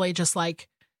literally just like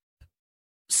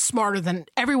smarter than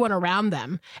everyone around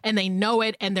them, and they know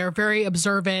it, and they're very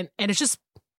observant, and it's just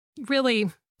really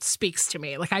speaks to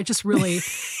me. Like I just really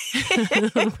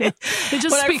it just when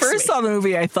speaks I first saw the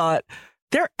movie, I thought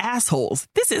they're assholes.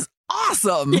 This is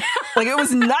awesome. Like it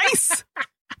was nice.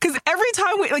 Because every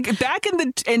time we like back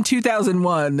in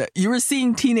 2001, you were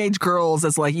seeing teenage girls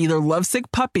as like either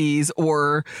lovesick puppies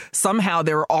or somehow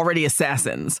they were already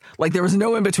assassins. Like there was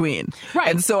no in between. Right.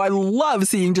 And so I love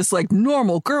seeing just like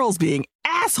normal girls being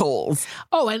assholes.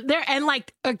 Oh, and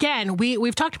like again,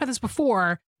 we've talked about this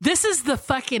before. This is the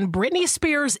fucking Britney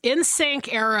Spears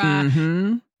NSYNC era.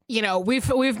 Mm-hmm. You know,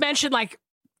 we've mentioned like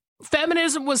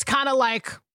feminism was kind of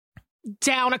like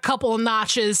down a couple of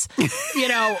notches, you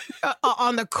know,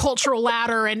 on the cultural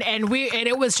ladder, and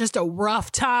it was just a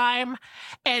rough time.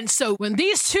 And so when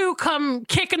these two come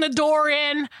kicking the door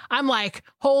in, I'm like,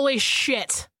 holy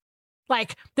shit.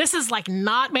 Like, this is like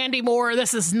not Mandy Moore.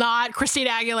 This is not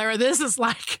Christina Aguilera. This is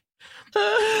like,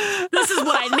 this is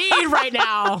what I need right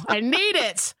now. I need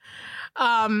it.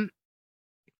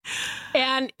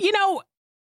 And, you know,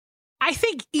 I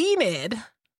think Enid,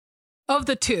 of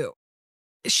the two,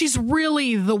 she's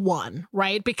really the one,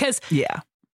 right? Because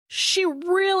she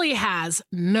really has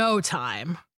no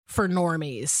time for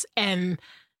normies and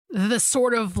the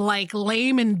sort of like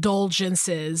lame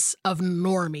indulgences of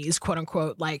normies, quote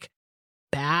unquote, like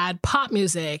bad pop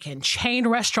music and chain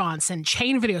restaurants and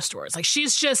chain video stores. Like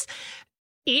she's just,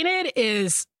 Enid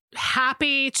is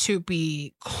happy to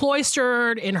be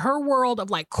cloistered in her world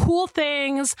of like cool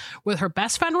things with her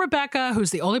best friend Rebecca, who's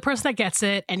the only person that gets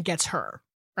it and gets her.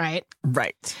 Right.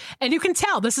 And you can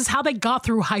tell this is how they got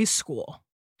through high school.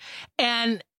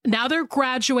 And now they're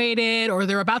graduated or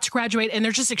they're about to graduate and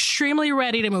they're just extremely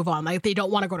ready to move on. Like they don't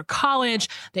want to go to college.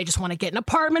 They just want to get an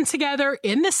apartment together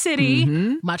in the city,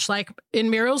 much like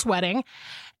in Muriel's wedding.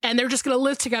 And they're just going to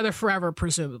live together forever,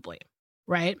 presumably.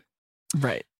 Right.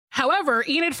 However,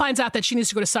 Enid finds out that she needs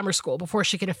to go to summer school before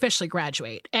she can officially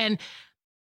graduate. And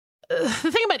the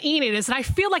thing about Enid is that I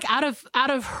feel like out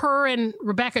of her and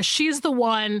Rebecca, she's the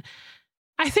one.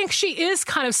 I think she is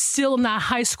kind of still in that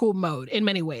high school mode in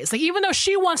many ways. Like even though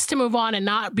she wants to move on and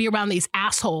not be around these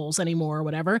assholes anymore or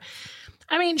whatever,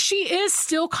 I mean, she is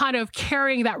still kind of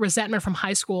carrying that resentment from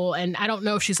high school. And I don't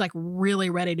know if she's like really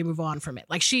ready to move on from it.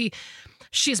 Like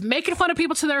she's making fun of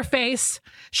people to their face.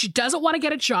 She doesn't want to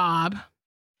get a job.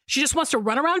 She just wants to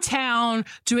run around town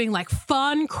doing like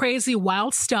fun, crazy,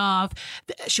 wild stuff.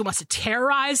 She wants to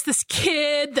terrorize this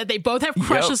kid that they both have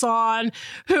crushes on,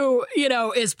 who, you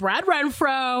know, is Brad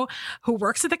Renfro, who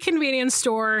works at the convenience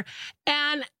store.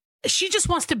 And she just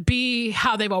wants to be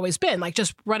how they've always been, like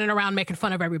just running around making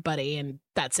fun of everybody. And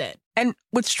that's it. And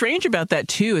what's strange about that,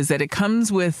 too, is that it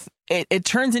comes with it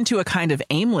turns into a kind of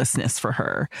aimlessness for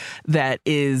her that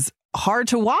is hard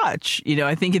to watch. You know,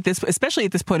 I think especially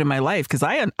at this point in my life, because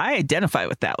I identify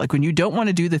with that. Like when you don't want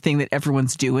to do the thing that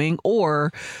everyone's doing,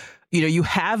 or, you know, you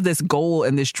have this goal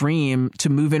and this dream to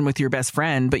move in with your best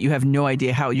friend, but you have no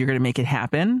idea how you're going to make it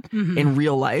happen in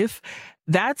real life.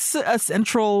 That's a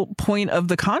central point of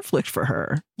the conflict for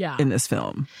her in this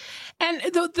film. And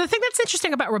the thing that's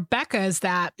interesting about Rebecca is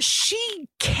that she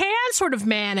can sort of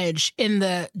manage in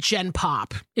the gen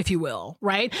pop, if you will,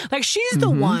 right? Like she's the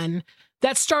one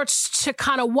that starts to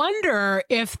kind of wonder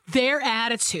if their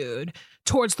attitude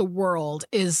towards the world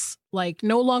is like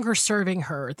no longer serving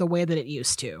her the way that it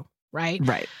used to, right?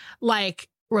 Like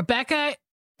Rebecca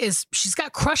she's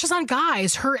got crushes on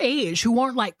guys her age who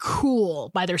aren't like cool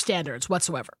by their standards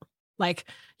whatsoever. Like,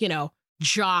 you know,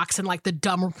 jocks and like the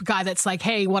dumb guy that's like,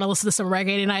 hey, you want to listen to some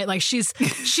reggae tonight? Like she's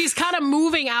kind of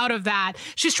moving out of that.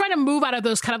 She's trying to move out of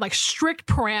those kind of like strict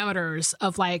parameters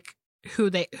of like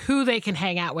who they can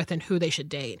hang out with and who they should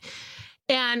date.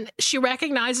 And she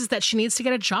recognizes that she needs to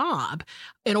get a job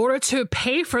in order to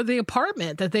pay for the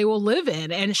apartment that they will live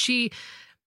in.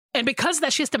 And because of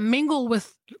that, she has to mingle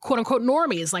with quote unquote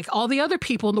normies, like all the other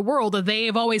people in the world that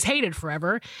they've always hated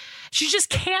forever. She just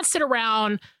can't sit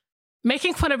around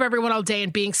making fun of everyone all day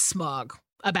and being smug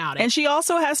about it. And she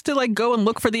also has to like go and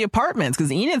look for the apartments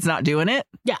because Enid's not doing it.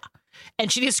 Yeah.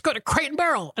 And she needs to go to Crate and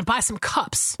Barrel and buy some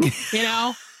cups, you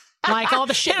know? Like all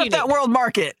the shit Hit up that World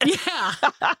Market. Yeah.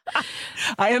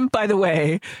 I am, by the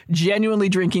way, genuinely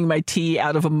drinking my tea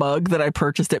out of a mug that I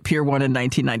purchased at Pier 1 in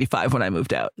 1995 when I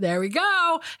moved out. There we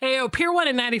go. Hey, Pier 1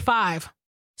 in 95.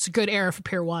 It's a good era for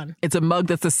Pier 1. It's a mug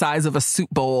that's the size of a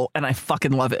soup bowl, and I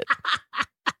fucking love it.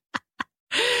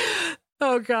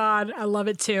 Oh, God. I love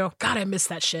it, too. God, I miss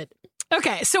that shit.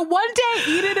 Okay, so one day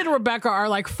Enid and Rebecca are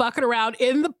like fucking around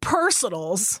in the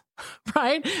personals,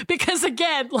 right? Because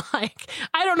again, like,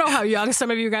 I don't know how young some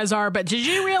of you guys are, but did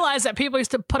you realize that people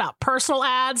used to put out personal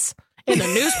ads in the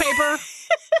newspaper?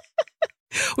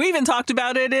 We even talked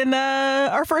about it in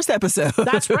our first episode.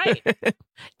 That's right.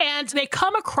 And they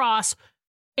come across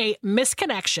a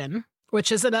misconnection, which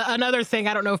is another thing.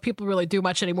 I don't know if people really do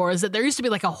much anymore, is that there used to be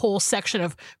like a whole section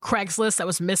of Craigslist that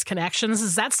was misconnections.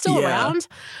 Is that still around?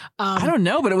 I don't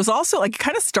know, but it was also like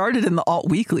kind of started in the alt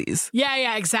weeklies.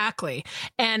 Yeah, exactly.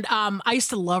 And I used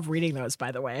to love reading those,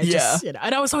 by the way. And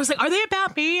I was always like, are they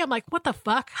about me? I'm like, what the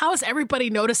fuck? How is everybody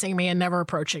noticing me and never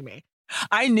approaching me?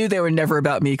 I knew they were never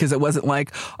about me because it wasn't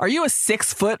like, are you a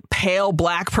 6-foot pale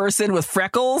black person with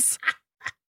freckles?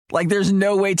 Like, there's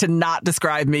no way to not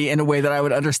describe me in a way that I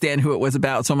would understand who it was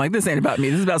about. So I'm like, this ain't about me.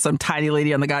 This is about some tiny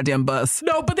lady on the goddamn bus.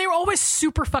 No, but they were always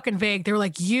super fucking vague. They were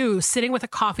like, you sitting with a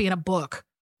coffee and a book.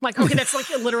 I'm like, okay, that's like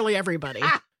literally everybody.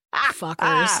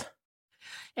 Fuckers.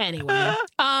 Anyway,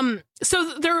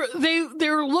 so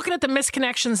they're looking at the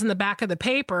misconnections in the back of the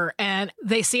paper, and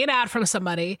they see an ad from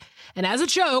somebody, and as a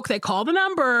joke, they call the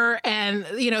number, and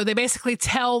they basically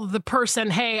tell the person,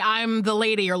 "Hey, I'm the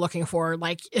lady you're looking for."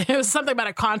 Like, it was something about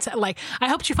a contact. Like, I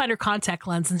helped you find her contact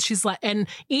lens, and she's like, and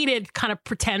Enid kind of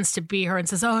pretends to be her and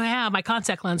says, "Oh yeah, my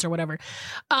contact lens or whatever."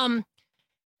 And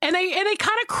they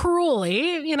kind of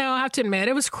cruelly, I have to admit,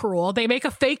 it was cruel. They make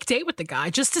a fake date with the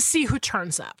guy just to see who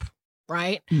turns up.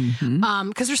 Right? Mm-hmm.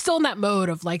 Because they're still in that mode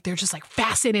of like, they're just like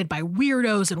fascinated by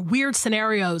weirdos and weird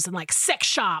scenarios and like sex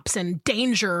shops and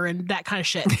danger and that kind of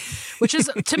shit, which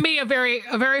is to me a very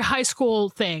high school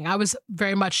thing. I was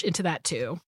very much into that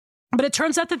too. But it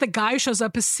turns out that the guy who shows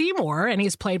up is Seymour, and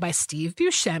he's played by Steve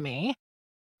Buscemi.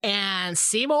 And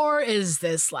Seymour is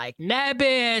this like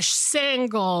nebbish,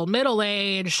 single,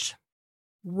 middle-aged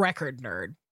record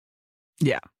nerd.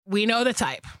 Yeah. We know the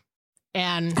type.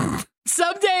 And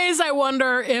some days I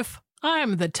wonder if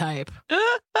I'm the type,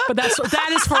 but that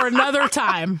is for another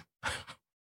time.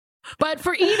 But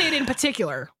for Enid in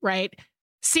particular, right?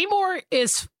 Seymour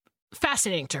is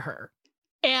fascinating to her,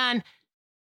 and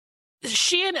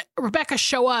she and Rebecca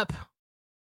show up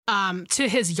to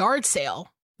his yard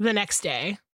sale the next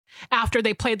day after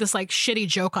they played this like shitty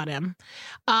joke on him.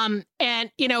 And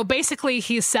basically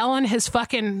he's selling his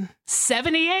fucking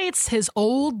 78s, his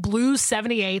old blue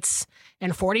 78s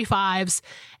and 45s.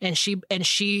 And she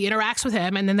interacts with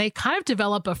him, and then they kind of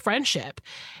develop a friendship,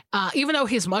 even though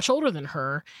he's much older than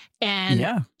her.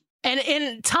 And And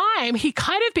in time, he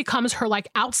kind of becomes her like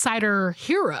outsider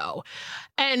hero.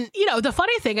 And, the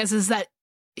funny thing is that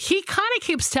he kind of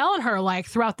keeps telling her like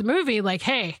throughout the movie, like,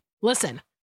 hey, listen,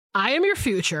 I am your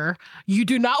future. You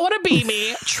do not want to be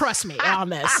me. Trust me on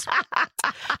this.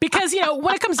 Because,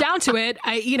 when it comes down to it,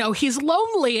 he's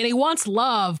lonely and he wants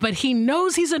love, but he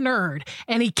knows he's a nerd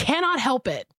and he cannot help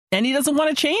it. And he doesn't want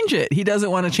to change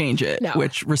it. No.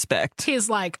 Which respect. He's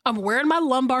like, I'm wearing my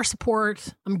lumbar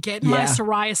support. I'm getting my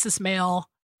psoriasis mail.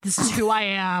 This is who I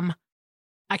am.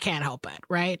 I can't help it.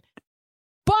 Right.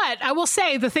 But I will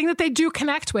say the thing that they do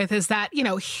connect with is that,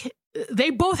 they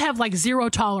both have like zero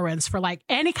tolerance for like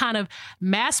any kind of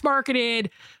mass marketed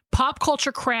pop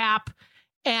culture crap.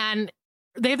 And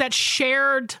they have that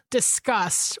shared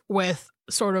disgust with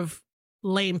sort of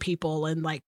lame people and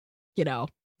like,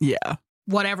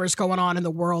 whatever's going on in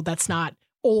the world that's not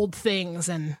old things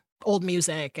and old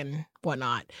music and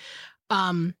whatnot.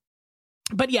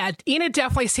 But yeah, Enid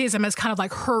definitely sees him as kind of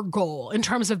like her goal in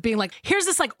terms of being like, here's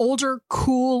this like older,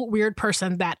 cool, weird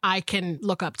person that I can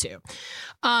look up to.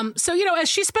 So, as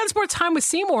she spends more time with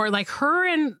Seymour, like her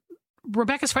and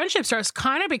Rebecca's friendship starts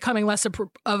kind of becoming less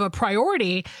of a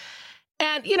priority.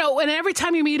 And, and every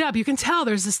time you meet up, you can tell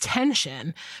there's this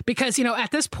tension because,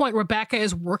 at this point, Rebecca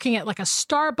is working at like a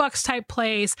Starbucks type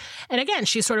place. And again,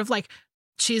 she's sort of like,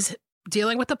 she's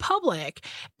dealing with the public,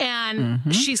 and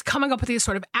she's coming up with these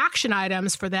sort of action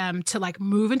items for them to like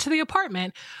move into the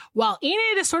apartment, while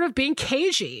Enid is sort of being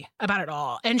cagey about it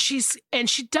all. And she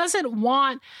doesn't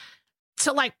want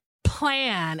to like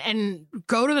plan and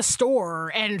go to the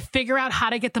store and figure out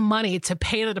how to get the money to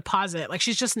pay the deposit. Like,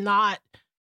 she's just not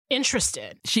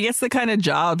interested. She gets the kind of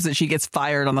jobs that she gets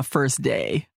fired on the first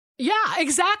day. Yeah,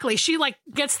 exactly. She like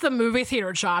gets the movie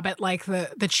theater job at like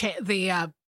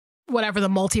the whatever, the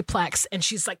multiplex, and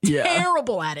she's like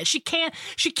terrible at it. She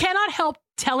cannot help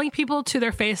telling people to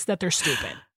their face that they're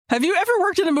stupid. Have you ever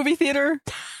worked in a movie theater?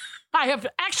 I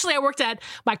worked at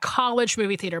my college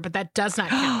movie theater, but that does not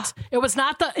count. It was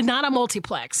not a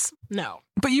multiplex. No.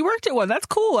 But you worked at one. That's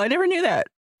cool. I never knew that.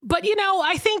 But,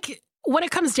 I think when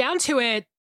it comes down to it,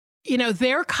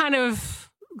 they're kind of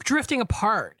drifting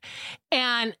apart.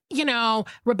 And,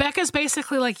 Rebecca's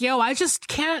basically like, yo, I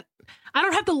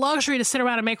don't have the luxury to sit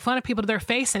around and make fun of people to their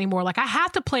face anymore. Like, I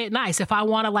have to play it nice if I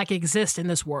want to like exist in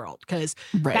this world, because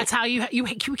that's how you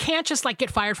can't just like get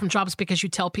fired from jobs because you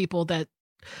tell people that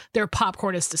their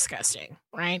popcorn is disgusting,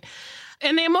 right?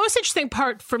 And the most interesting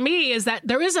part for me is that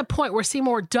there is a point where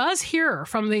Seymour does hear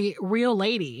from the real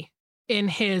lady in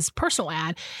his personal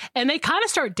ad, and they kind of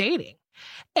start dating.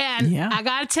 And I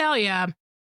gotta tell you,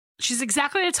 she's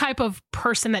exactly the type of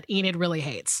person that Enid really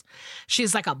hates.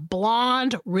 She's like a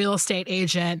blonde real estate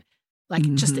agent, like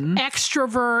just an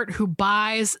extrovert who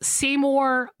buys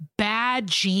Seymour bad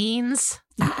jeans.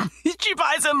 She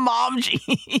buys him mom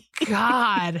jeans.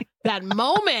 God, that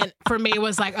moment for me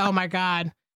was like, oh my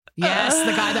God. Yes,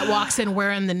 the guy that walks in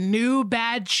wearing the new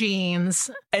bad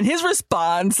jeans. And his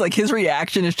response, like his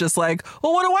reaction is just like,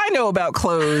 well, what do I know about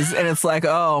clothes? And it's like,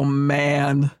 oh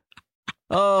man.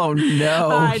 Oh no.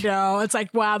 I know. It's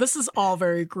like, wow, this is all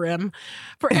very grim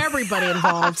for everybody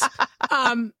involved.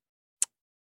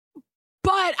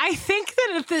 But I think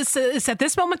that this is at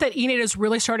this moment that Enid is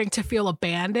really starting to feel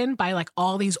abandoned by like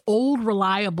all these old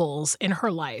reliables in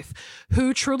her life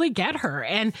who truly get her.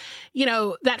 And,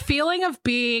 that feeling of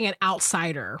being an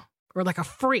outsider or like a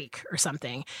freak or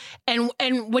something. And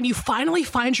when you finally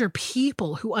find your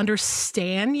people who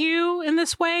understand you in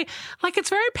this way, like it's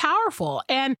very powerful.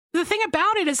 And the thing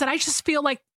about it is that I just feel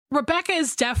like Rebecca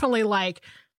is definitely like,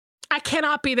 I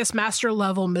cannot be this master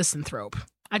level misanthrope.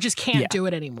 I just can't do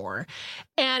it anymore.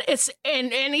 And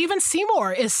and even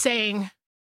Seymour is saying,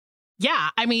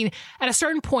 I mean, at a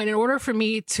certain point, in order for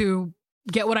me to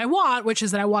get what I want, which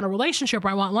is that I want a relationship or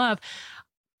I want love,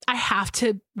 I have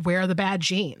to wear the bad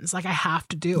jeans. Like I have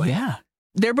to do it. Yeah.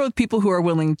 They're both people who are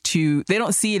willing to, they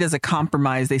don't see it as a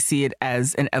compromise. They see it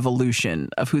as an evolution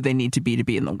of who they need to be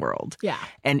in the world. Yeah.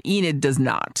 And Enid does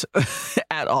not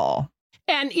at all.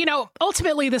 And,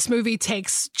 ultimately this movie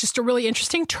takes just a really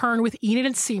interesting turn with Enid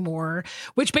and Seymour,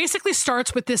 which basically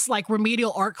starts with this like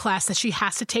remedial art class that she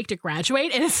has to take to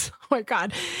graduate. And it's, oh my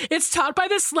God, it's taught by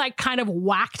this like kind of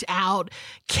whacked out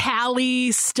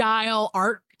Cali style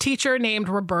art teacher named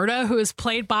Roberta, who is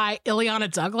played by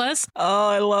Ileana Douglas. Oh,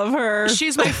 I love her.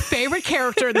 She's my favorite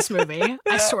character in this movie.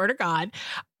 I swear to God.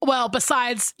 Well,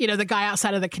 besides, the guy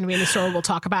outside of the convenience store we'll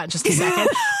talk about in just a second.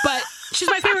 But she's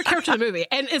my favorite character in the movie.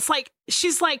 And it's like,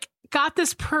 she's like got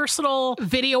this personal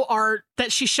video art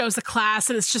that she shows the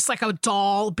class. And it's just like a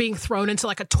doll being thrown into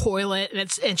like a toilet.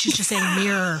 And she's just saying,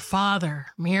 mirror, father,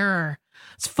 mirror.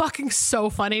 It's fucking so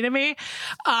funny to me.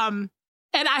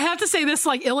 And I have to say this,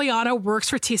 like Ileana works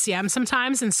for TCM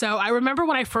sometimes. And so I remember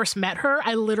when I first met her,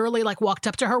 I literally like walked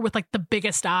up to her with like the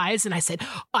biggest eyes. And I said,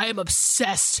 I am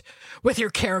obsessed with your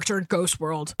character in Ghost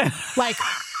World. Like,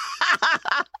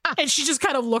 and she just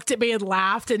kind of looked at me and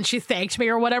laughed and she thanked me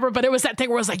or whatever. But it was that thing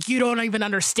where I was like, you don't even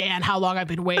understand how long I've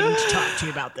been waiting to talk to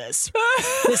you about this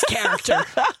character.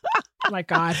 Oh my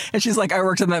God. And she's like, I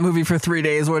worked on that movie for 3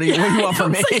 days. What do you want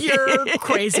from me? Like, you're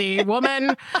crazy,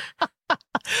 woman.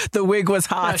 The wig was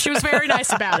hot. No, she was very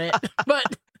nice about it,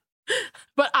 but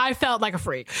I felt like a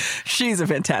freak. She's a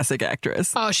fantastic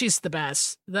actress. Oh, she's the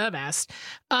best.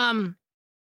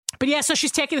 But yeah, so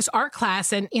she's taking this art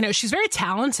class and, she's very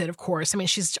talented, of course. I mean,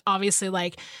 she's obviously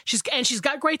like, she's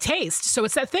got great taste. So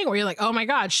it's that thing where you're like, oh my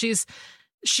God, she's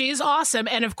awesome.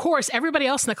 And of course, everybody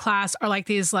else in the class are like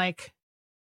these like,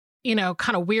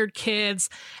 kind of weird kids.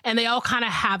 And they all kind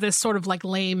of have this sort of like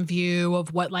lame view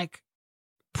of what like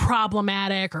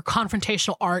problematic or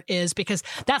confrontational art is, because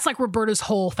that's like Roberta's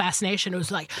whole fascination. It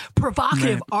was like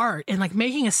provocative art and like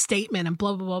making a statement and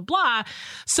blah, blah, blah, blah.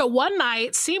 So one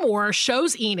night Seymour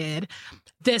shows Enid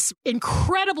this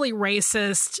incredibly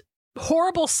racist,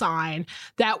 horrible sign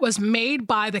that was made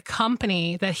by the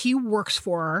company that he works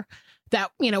for,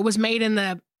 that, was made in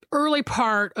the early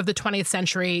part of the 20th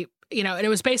century, and it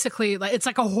was basically like, it's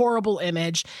like a horrible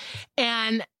image.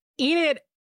 And Enid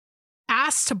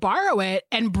asks to borrow it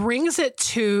and brings it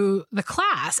to the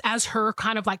class as her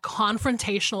kind of like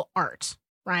confrontational art,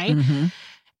 right? Mm-hmm.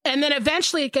 And then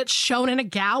eventually it gets shown in a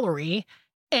gallery.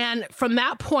 And from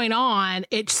that point on,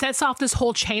 it sets off this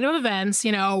whole chain of events,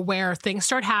 where things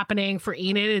start happening for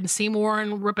Enid and Seymour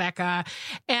and Rebecca.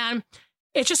 And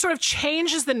it just sort of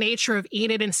changes the nature of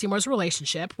Enid and Seymour's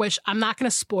relationship, which I'm not going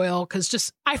to spoil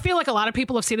because I feel like a lot of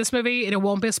people have seen this movie and it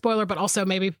won't be a spoiler, but also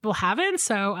maybe people haven't.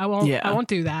 So I won't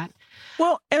do that.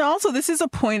 Well, and also this is a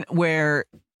point where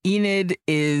Enid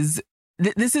is,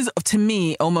 this is to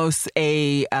me almost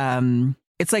a,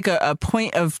 it's like a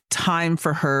point of time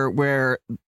for her where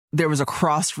there was a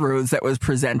crossroads that was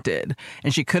presented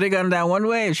and she could have gone down one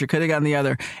way or she could have gone the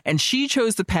other. And she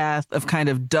chose the path of kind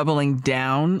of doubling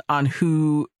down on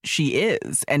who she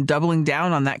is and doubling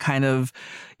down on that kind of,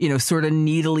 sort of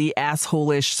needly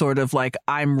asshole-ish sort of like,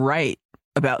 I'm right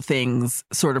about things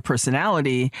sort of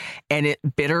personality, and it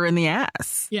bit her in the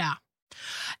ass. Yeah.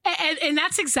 And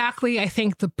that's exactly, I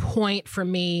think, the point for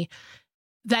me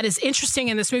that is interesting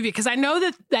in this movie, because I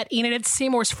know that Enid and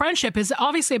Seymour's friendship is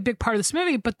obviously a big part of this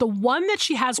movie, but the one that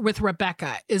she has with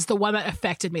Rebecca is the one that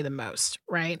affected me the most,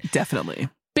 right? Definitely.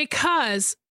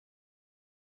 Because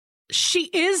she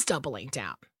is doubling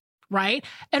down, right?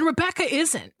 And Rebecca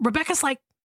isn't. Rebecca's like,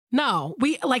 no,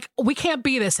 we can't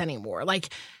be this anymore.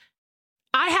 Like,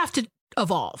 I have to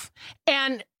evolve.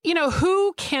 And,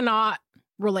 who cannot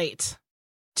relate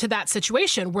to that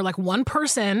situation where like one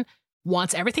person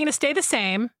wants everything to stay the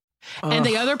same. And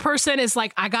the other person is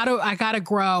like, I gotta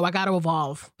grow. I gotta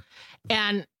evolve.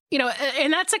 And,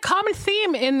 and that's a common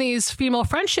theme in these female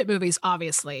friendship movies,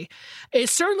 obviously. It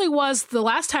certainly was the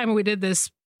last time we did this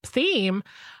theme.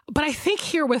 But I think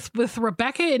here with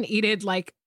Rebecca and Enid,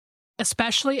 like,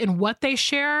 especially in what they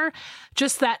share,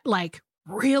 just that like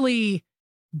really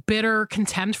bitter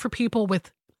contempt for people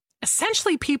with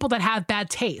essentially people that have bad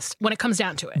taste when it comes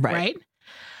down to it. Right.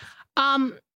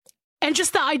 And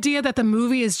just the idea that the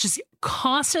movie is just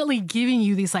constantly giving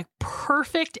you these like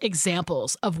perfect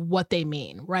examples of what they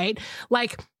mean, right?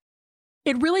 Like,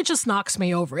 it really just knocks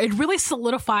me over. It really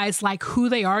solidifies like who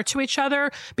they are to each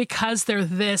other because they're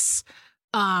this,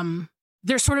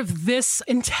 they're sort of this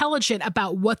intelligent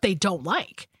about what they don't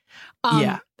like.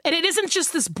 And it isn't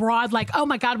just this broad, like, oh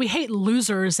my God, we hate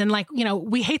losers and like,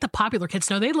 we hate the popular kids.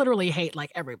 No, they literally hate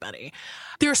like everybody.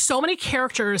 There are so many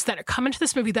characters that come into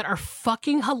this movie that are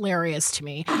fucking hilarious to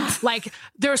me. Like,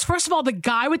 there's first of all, the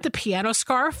guy with the piano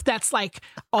scarf that's like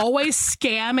always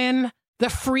scamming the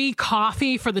free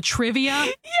coffee for the trivia.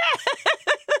 Yeah.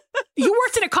 You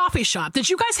worked in a coffee shop. Did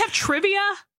you guys have trivia?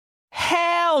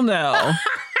 Hell no.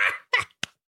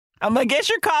 I'm like, get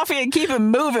your coffee and keep it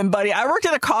moving, buddy. I worked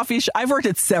at a coffee shop. I've worked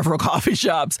at several coffee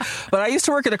shops, but I used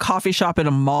to work at a coffee shop in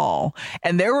a mall.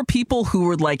 And there were people who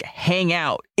would like hang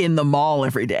out in the mall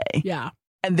every day. Yeah.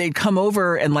 And they'd come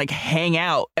over and like hang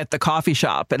out at the coffee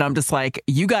shop. And I'm just like,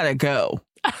 you got to go.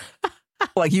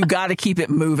 Like, you got to keep it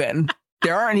moving.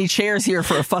 There aren't any chairs here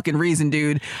for a fucking reason,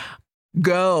 dude.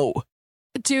 Go.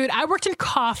 Dude, I worked in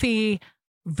coffee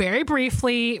very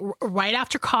briefly, right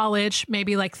after college,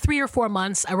 maybe like 3 or 4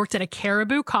 months. I worked at a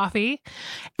Caribou Coffee.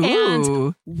 And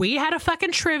Ooh. we had a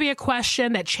fucking trivia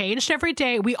question that changed every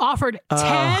day. We offered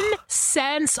 10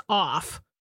 cents off,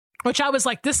 which I was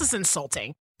like, this is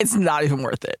insulting. It's not even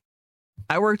worth it.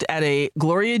 I worked at a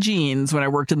Gloria Jeans when I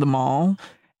worked in the mall,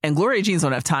 and Gloria Jeans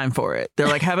don't have time for it. They're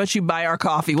like, how about you buy our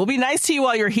coffee? We'll be nice to you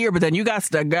while you're here, but then you got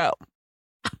to go.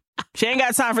 She ain't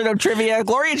got time for no trivia.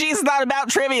 Gloria Jeans is not about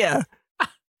trivia.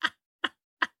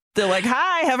 They're like,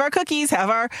 hi, have our cookies, have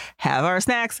our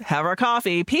snacks, have our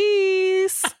coffee,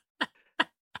 peace.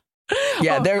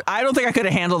 Yeah, I don't think I could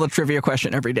have handled a trivia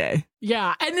question every day.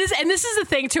 Yeah, and this is the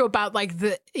thing too about like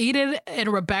the Enid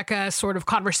and Rebecca sort of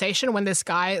conversation when this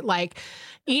guy, like,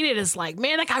 Enid is like,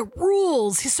 man, that guy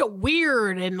rules. He's so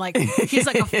weird, and like he's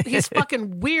he's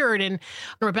fucking weird, and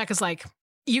Rebecca's like,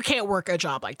 you can't work a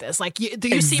job like this. Like,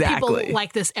 you see people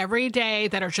like this every day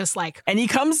that are just like... And he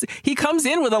comes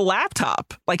in with a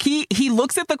laptop. Like, he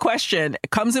looks at the question,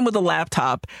 comes in with a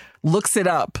laptop, looks it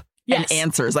up, and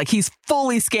answers. Like, he's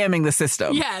fully scamming the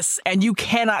system. Yes. And you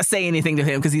cannot say anything to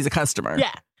him because he's a customer.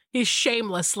 Yeah. He's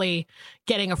shamelessly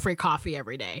getting a free coffee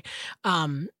every day.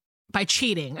 By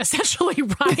cheating, essentially,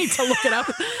 right, to look it up.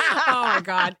 Oh, my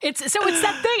God. It's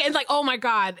that thing. And like, oh, my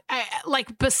God.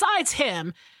 Like, besides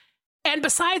him... And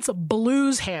besides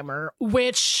Blues Hammer,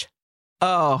 which...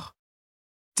 Oh,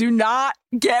 do not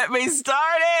get me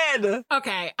started.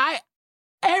 Okay,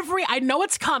 I know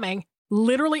it's coming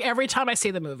literally every time I see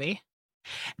the movie.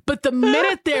 But the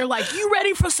minute they're like, you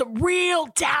ready for some real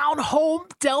down home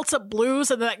Delta blues?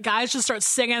 And that guys just start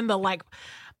singing the like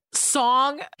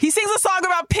song. He sings a song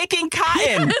about picking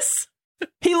cotton. Yes.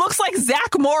 He looks like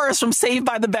Zach Morris from Saved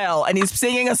by the Bell, and he's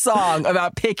singing a song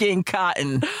about picking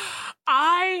cotton.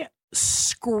 I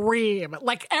scream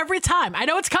like every time. I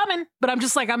know it's coming, but I'm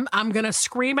just like, I'm gonna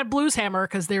scream at Blues Hammer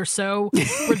because they're so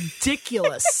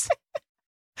ridiculous.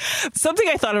 Something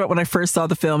I thought about when I first saw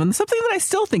the film, and something that I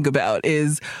still think about,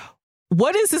 is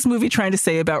what is this movie trying to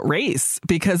say about race?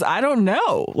 Because I don't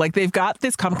know. Like, they've got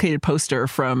this complicated poster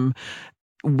from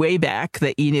way back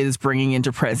that Enid is bringing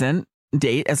into present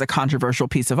date as a controversial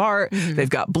piece of art. Mm-hmm. They've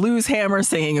got Blues Hammer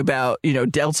singing about,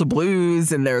 Delta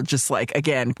blues, and they're just like,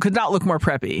 again, could not look more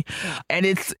preppy. Yeah. And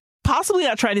it's possibly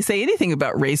not trying to say anything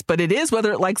about race, but it is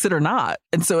whether it likes it or not.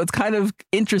 And so it's kind of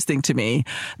interesting to me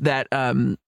that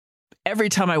every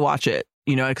time I watch it,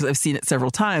 because I've seen it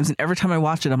several times, and every time I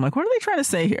watch it, I'm like, what are they trying to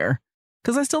say here?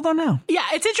 Because I still don't know. Yeah,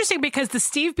 it's interesting because the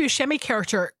Steve Buscemi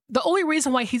character, the only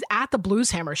reason why he's at the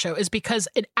Blues Hammer show is because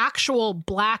an actual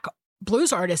black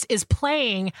blues artist is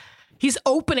playing. He's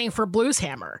opening for Blues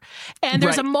Hammer. And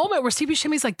there's a moment where Steve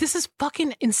Buscemi's like, this is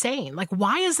fucking insane. Like,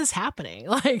 why is this happening?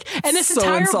 Like, and this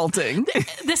so insulting.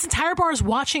 This entire bar is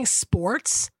watching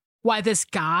sports while this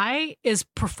guy is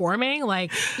performing.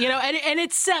 Like, and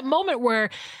it's that moment where,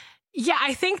 yeah,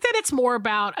 I think that it's more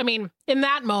about, in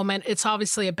that moment, it's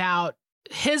obviously about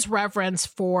his reverence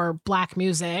for black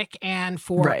music and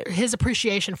for his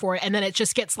appreciation for it. And then it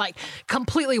just gets like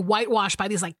completely whitewashed by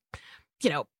these like,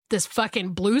 this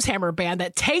fucking Blues Hammer band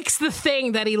that takes the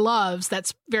thing that he loves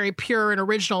that's very pure and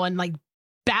original and like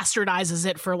bastardizes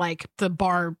it for like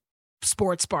the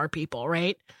sports bar people.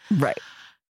 Right. Right.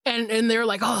 And they're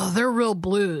like, oh, they're real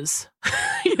blues.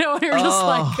 And you're just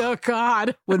like, oh,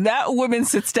 God. When that woman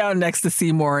sits down next to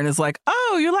Seymour and is like,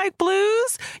 oh, you like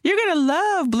blues? You're going to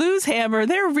love Blues Hammer.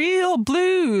 They're real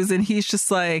blues. And he's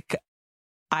just like,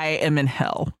 I am in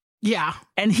hell. Yeah.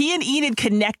 And he and Enid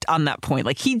connect on that point.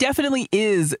 Like, he definitely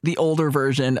is the older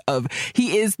version of,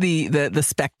 he is the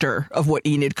specter of what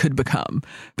Enid could become,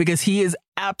 because he is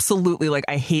absolutely like,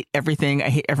 I hate everything. I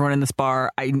hate everyone in this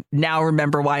bar. I now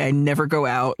remember why I never go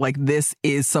out. Like, this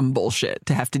is some bullshit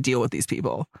to have to deal with these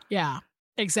people. Yeah,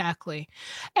 exactly.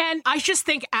 And I just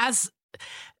think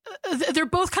they're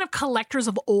both kind of collectors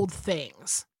of old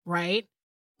things, right?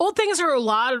 Old things are a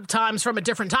lot of times from a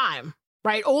different time.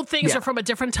 Right. Old things are from a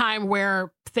different time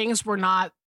where things were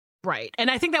not right. And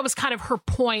I think that was kind of her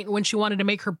point when she wanted to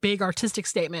make her big artistic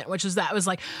statement, which is that was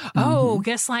like,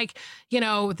 guess like,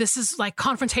 this is like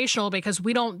confrontational because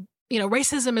we don't,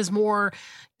 racism is more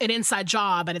an inside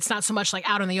job and it's not so much like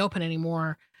out in the open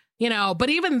anymore, but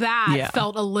even that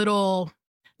felt a little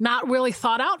not really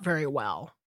thought out very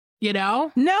well.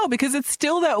 No, because it's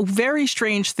still that very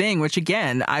strange thing, which,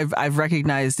 again, I've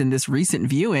recognized in this recent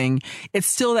viewing. It's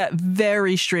still that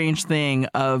very strange thing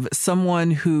of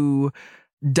someone who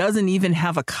doesn't even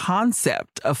have a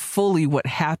concept of fully what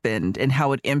happened and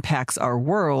how it impacts our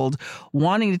world,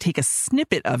 wanting to take a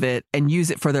snippet of it and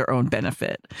use it for their own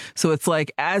benefit. So it's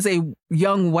like, as a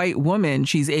young white woman,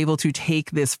 she's able to take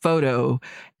this photo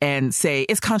and say,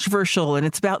 it's controversial and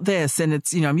it's about this. And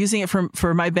it's, I'm using it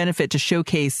for my benefit to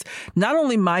showcase not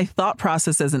only my thought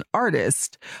process as an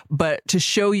artist, but to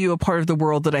show you a part of the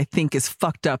world that I think is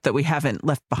fucked up that we haven't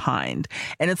left behind.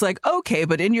 And it's like, okay,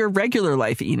 but in your regular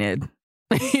life, Enid,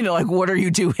 like, what are you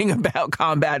doing about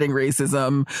combating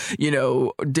racism,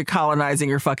 decolonizing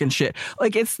your fucking shit?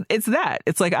 Like, it's that.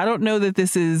 It's like, I don't think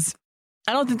this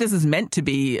is meant to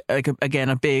be, like, again,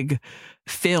 a big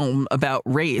film about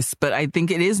race, but I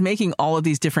think it is making all of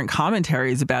these different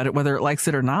commentaries about it, whether it likes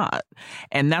it or not.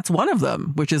 And that's one of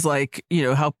them, which is like,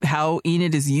 how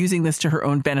Enid is using this to her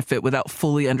own benefit without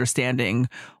fully understanding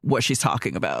what she's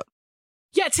talking about.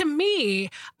 Yeah, to me,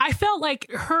 I felt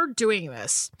like her doing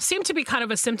this seemed to be kind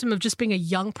of a symptom of just being a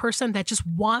young person that just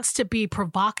wants to be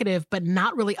provocative, but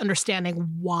not really understanding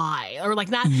why, or like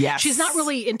she's not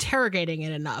really interrogating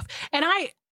it enough. And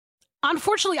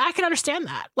unfortunately, I can understand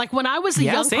that. Like, when I was a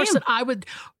young person, I would,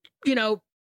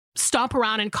 stomp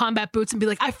around in combat boots and be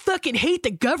like, I fucking hate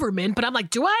the government. But I'm like,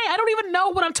 do I? I don't even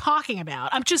know what I'm talking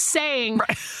about. I'm just saying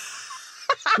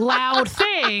loud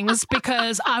things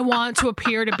because I want to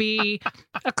appear to be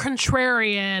a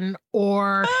contrarian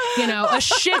or, a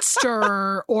shit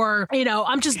stirrer, or,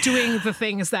 I'm just doing the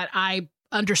things that I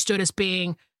understood as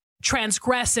being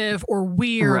transgressive or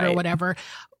weird or whatever.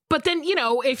 But then,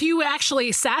 if you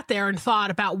actually sat there and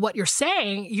thought about what you're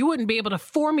saying, you wouldn't be able to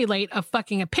formulate a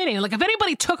fucking opinion. Like, if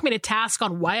anybody took me to task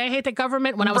on why I hate the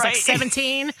government when I was like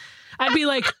 17, I'd be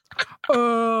like,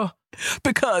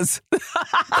 because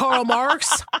Karl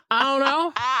Marx, I don't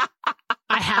know.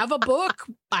 I have a book.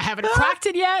 I haven't cracked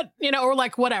it yet, or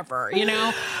like whatever,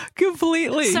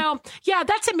 Completely. So, yeah,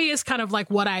 that to me is kind of like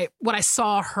what I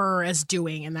saw her as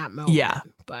doing in that moment. Yeah.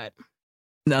 But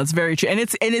no, it's very true. And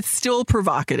it's still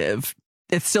provocative.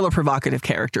 it's still a provocative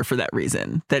character for that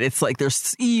reason, that it's like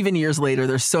there's even years later,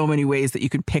 there's so many ways that you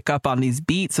could pick up on these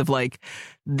beats of like,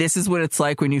 this is what it's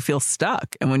like when you feel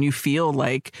stuck and when you feel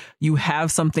like you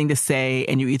have something to say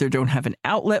and you either don't have an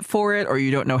outlet for it or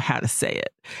you don't know how to say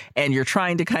it. And you're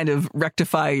trying to kind of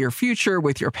rectify your future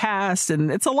with your past.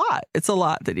 And it's a lot. It's a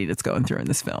lot that Enid's going through in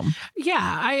this film. Yeah,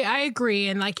 I agree.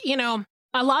 And like, you know,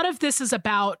 a lot of this is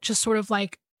about just sort of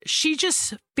like, she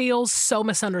just feels so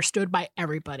misunderstood by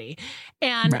everybody.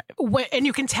 And and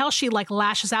you can tell she like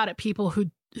lashes out at people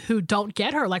who don't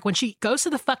get her. Like when she goes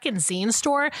to the fucking zine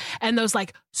store and those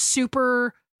like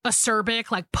super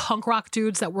acerbic like punk rock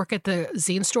dudes that work at the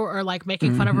zine store are like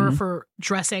making fun of her for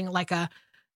dressing like a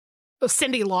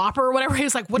Cyndi Lauper or whatever.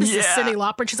 He's like, what is this Cyndi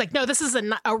Lauper? And she's like, no, this is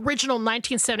an original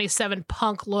 1977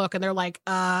 punk look. And they're like,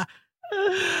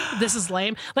 this is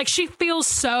lame. Like she feels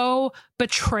so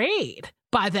betrayed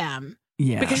by them.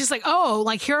 Yeah. Because she's like, oh,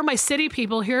 like here are my city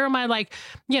people. Here are my like,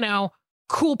 you know,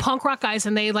 cool punk rock guys.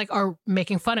 And they like are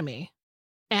making fun of me.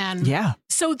 And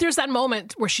so there's that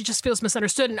moment where she just feels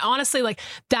misunderstood. And honestly, like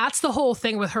that's the whole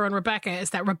thing with her and Rebecca,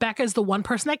 is that Rebecca is the one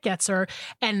person that gets her.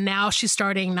 And now she's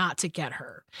starting not to get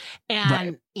her.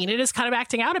 And Enid is kind of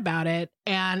acting out about it.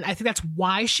 And I think that's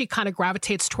why she kind of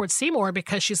gravitates towards Seymour,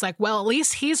 because she's like, well, at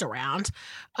least he's around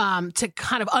to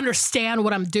kind of understand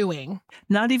what I'm doing.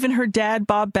 Not even her dad,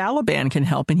 Bob Balaban, can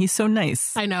help. And he's so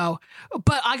nice. I know.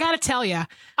 But I got to tell you,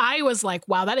 I was like,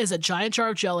 wow, that is a giant jar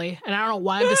of jelly. And I don't know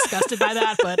why I'm disgusted by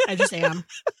that, but I just am.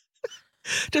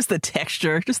 Just the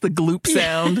texture, just the gloop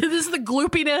sound. This is the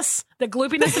gloopiness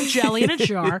of jelly in a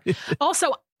jar.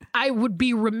 Also, I would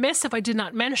be remiss if I did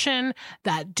not mention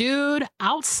that dude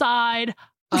outside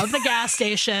of the gas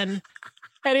station.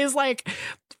 And he's like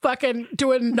fucking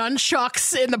doing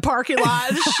nunchucks in the parking lot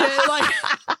and shit. Like,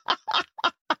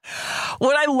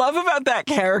 what I love about that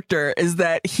character is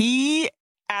that he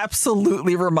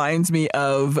absolutely reminds me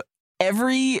of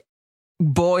every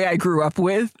boy I grew up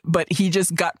with, but he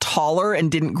just got taller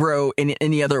and didn't grow in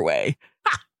any other way.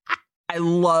 I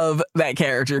love that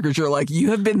character because you're like,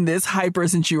 you have been this hyper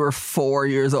since you were 4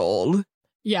 years old.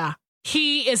 Yeah.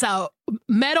 He is a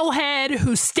metalhead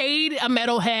who stayed a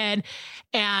metalhead,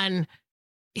 and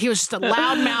he was just a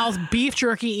loudmouth, beef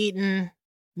jerky eating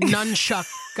nunchuck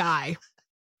guy.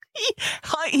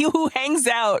 Who hangs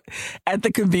out at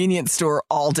the convenience store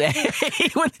all day.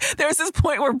 There's this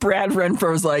point where Brad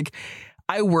Renfro was like,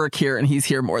 I work here and he's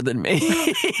here more than me.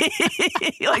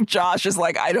 Like Josh is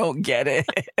like, I don't get it.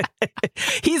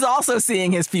 He's also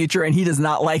seeing his future and he does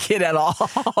not like it at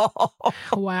all.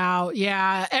 Wow.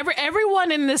 Yeah.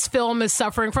 Everyone in this film is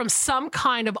suffering from some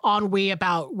kind of ennui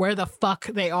about where the fuck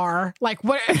they are. Like,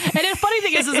 where, and the funny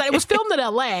thing is that it was filmed in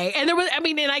LA. And there was, I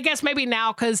mean, and I guess maybe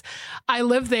now because I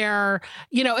live there,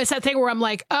 you know, it's that thing where I'm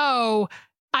like, oh,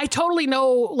 I totally know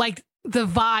like the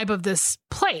vibe of this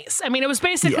place. I mean, it was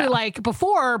basically like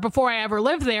before I ever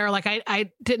lived there, like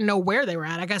I didn't know where they were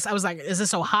at. I guess I was like, is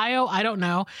this Ohio? I don't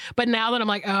know. But now that I'm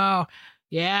like, oh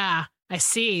yeah, I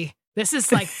see. This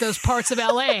is like those parts of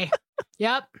LA.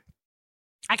 Yep.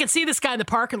 I can see this guy in the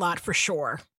parking lot for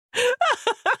sure.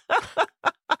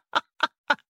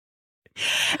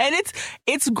 And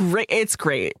it's great. It's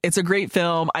great. It's a great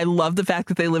film. I love the fact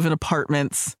that they live in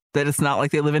apartments, that it's not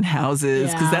like they live in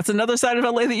houses, because that's another side of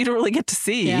LA that you don't really get to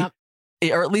see. Yeah.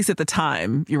 Or at least at the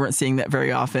time, you weren't seeing that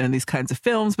very often in these kinds of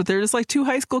films. But they're just like two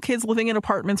high school kids living in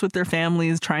apartments with their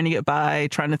families, trying to get by,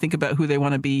 trying to think about who they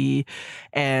want to be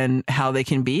and how they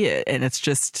can be it. And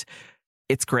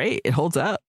it's great. It holds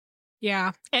up.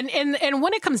 Yeah. And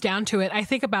when it comes down to it, I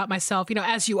think about myself, you know,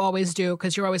 as you always do,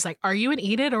 because you're always like, are you an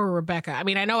Enid or a Rebecca? I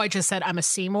mean, I know I just said I'm a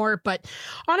Seymour, but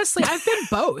honestly, I've been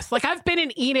both. Like I've been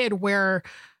an Enid where,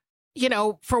 you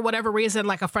know, for whatever reason,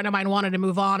 like a friend of mine wanted to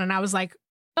move on and I was like,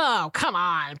 oh, come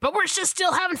on, but we're just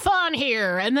still having fun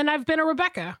here. And then I've been a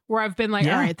Rebecca where I've been like,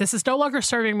 all right, this is no longer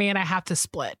serving me and I have to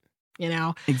split, you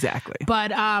know? Exactly.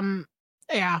 But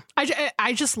yeah,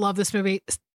 I just love this movie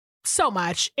so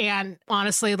much. And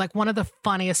honestly, like one of the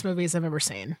funniest movies I've ever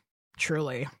seen.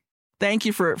 Truly. Thank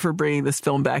you for bringing this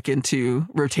film back into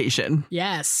rotation.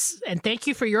 Yes. And thank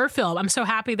you for your film. I'm so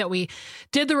happy that we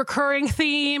did the recurring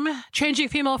theme, changing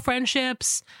female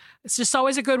friendships. It's just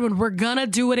always a good one. We're going to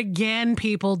do it again,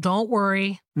 people. Don't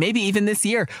worry. Maybe even this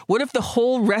year. What if the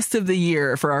whole rest of the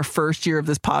year for our first year of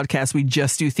this podcast, we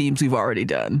just do themes we've already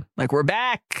done? Like we're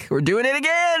back. We're doing it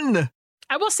again.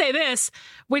 I will say this.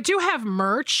 We do have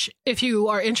merch if you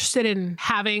are interested in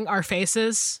having our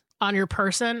faces on your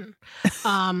person,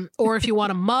 or if you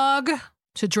want a mug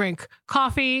to drink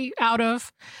coffee out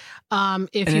of.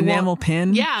 If an you enamel want,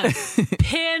 pin. Yeah.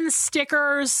 Pins,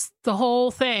 stickers, the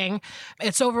whole thing.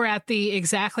 It's over at the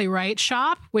Exactly Right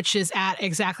shop, which is at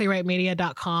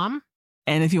exactlyrightmedia.com.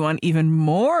 And if you want even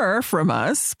more from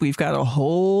us, we've got a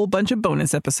whole bunch of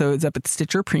bonus episodes up at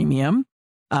Stitcher Premium.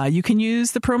 You can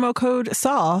use the promo code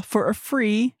SAW for a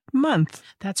free month.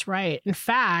 That's right. In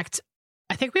fact,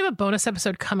 I think we have a bonus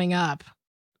episode coming up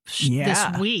this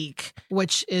week,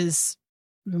 which is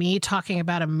me talking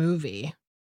about a movie.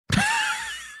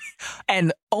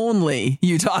 And only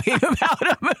you talking about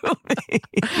a movie.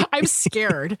 I'm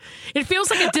scared. It feels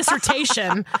like a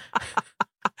dissertation.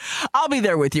 I'll be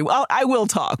there with you. I will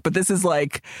talk, but this is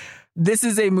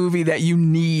a movie that you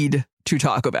need to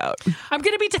talk about. I'm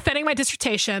going to be defending my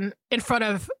dissertation in front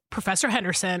of Professor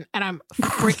Henderson, and I'm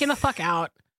freaking the fuck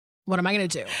out. What am I going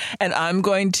to do? And I'm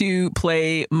going to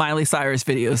play Miley Cyrus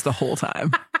videos the whole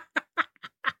time.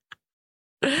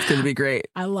 It's going to be great.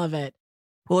 I love it.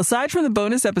 Well, aside from the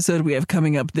bonus episode we have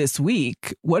coming up this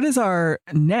week, what is our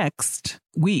next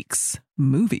week's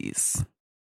movies?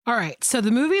 All right. So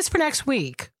the movies for next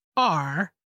week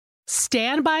are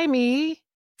Stand By Me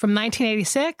from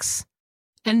 1986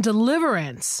 and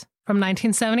Deliverance from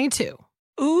 1972.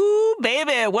 Ooh,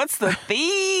 baby, what's the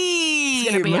theme?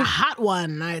 It's going to be a hot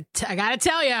one. I got to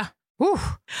tell you. Woo.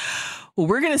 Well,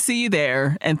 we're going to see you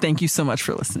there. And thank you so much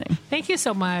for listening. Thank you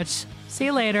so much. See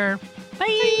you later.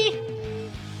 Bye.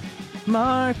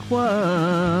 Mark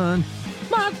 1.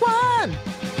 Mark 1.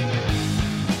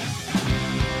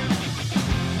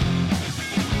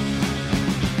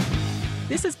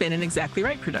 This has been an Exactly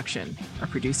Right production. Our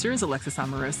producer is Alexis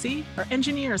Amorosi. Our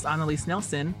engineer is Annalise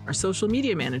Nelson. Our social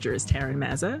media manager is Taryn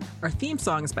Mazza. Our theme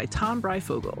song is by Tom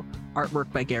Breyfogle.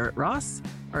 Artwork by Garrett Ross.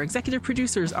 Our executive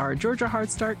producers are Georgia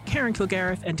Hardstark, Karen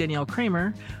Kilgariff, and Danielle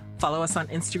Kramer. Follow us on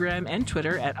Instagram and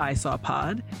Twitter at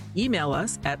ISawPod. Email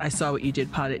us at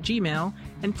ISawWhatYouDidPod@gmail.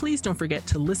 And please don't forget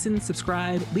to listen,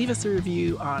 subscribe, leave us a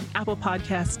review on Apple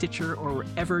Podcasts, Stitcher, or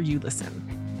wherever you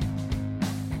listen.